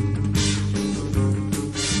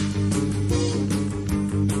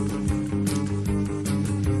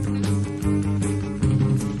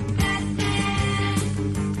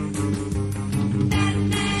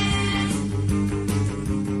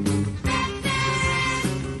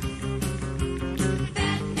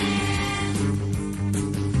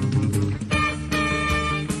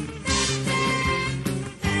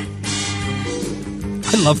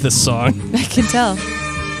 I love this song. I can tell.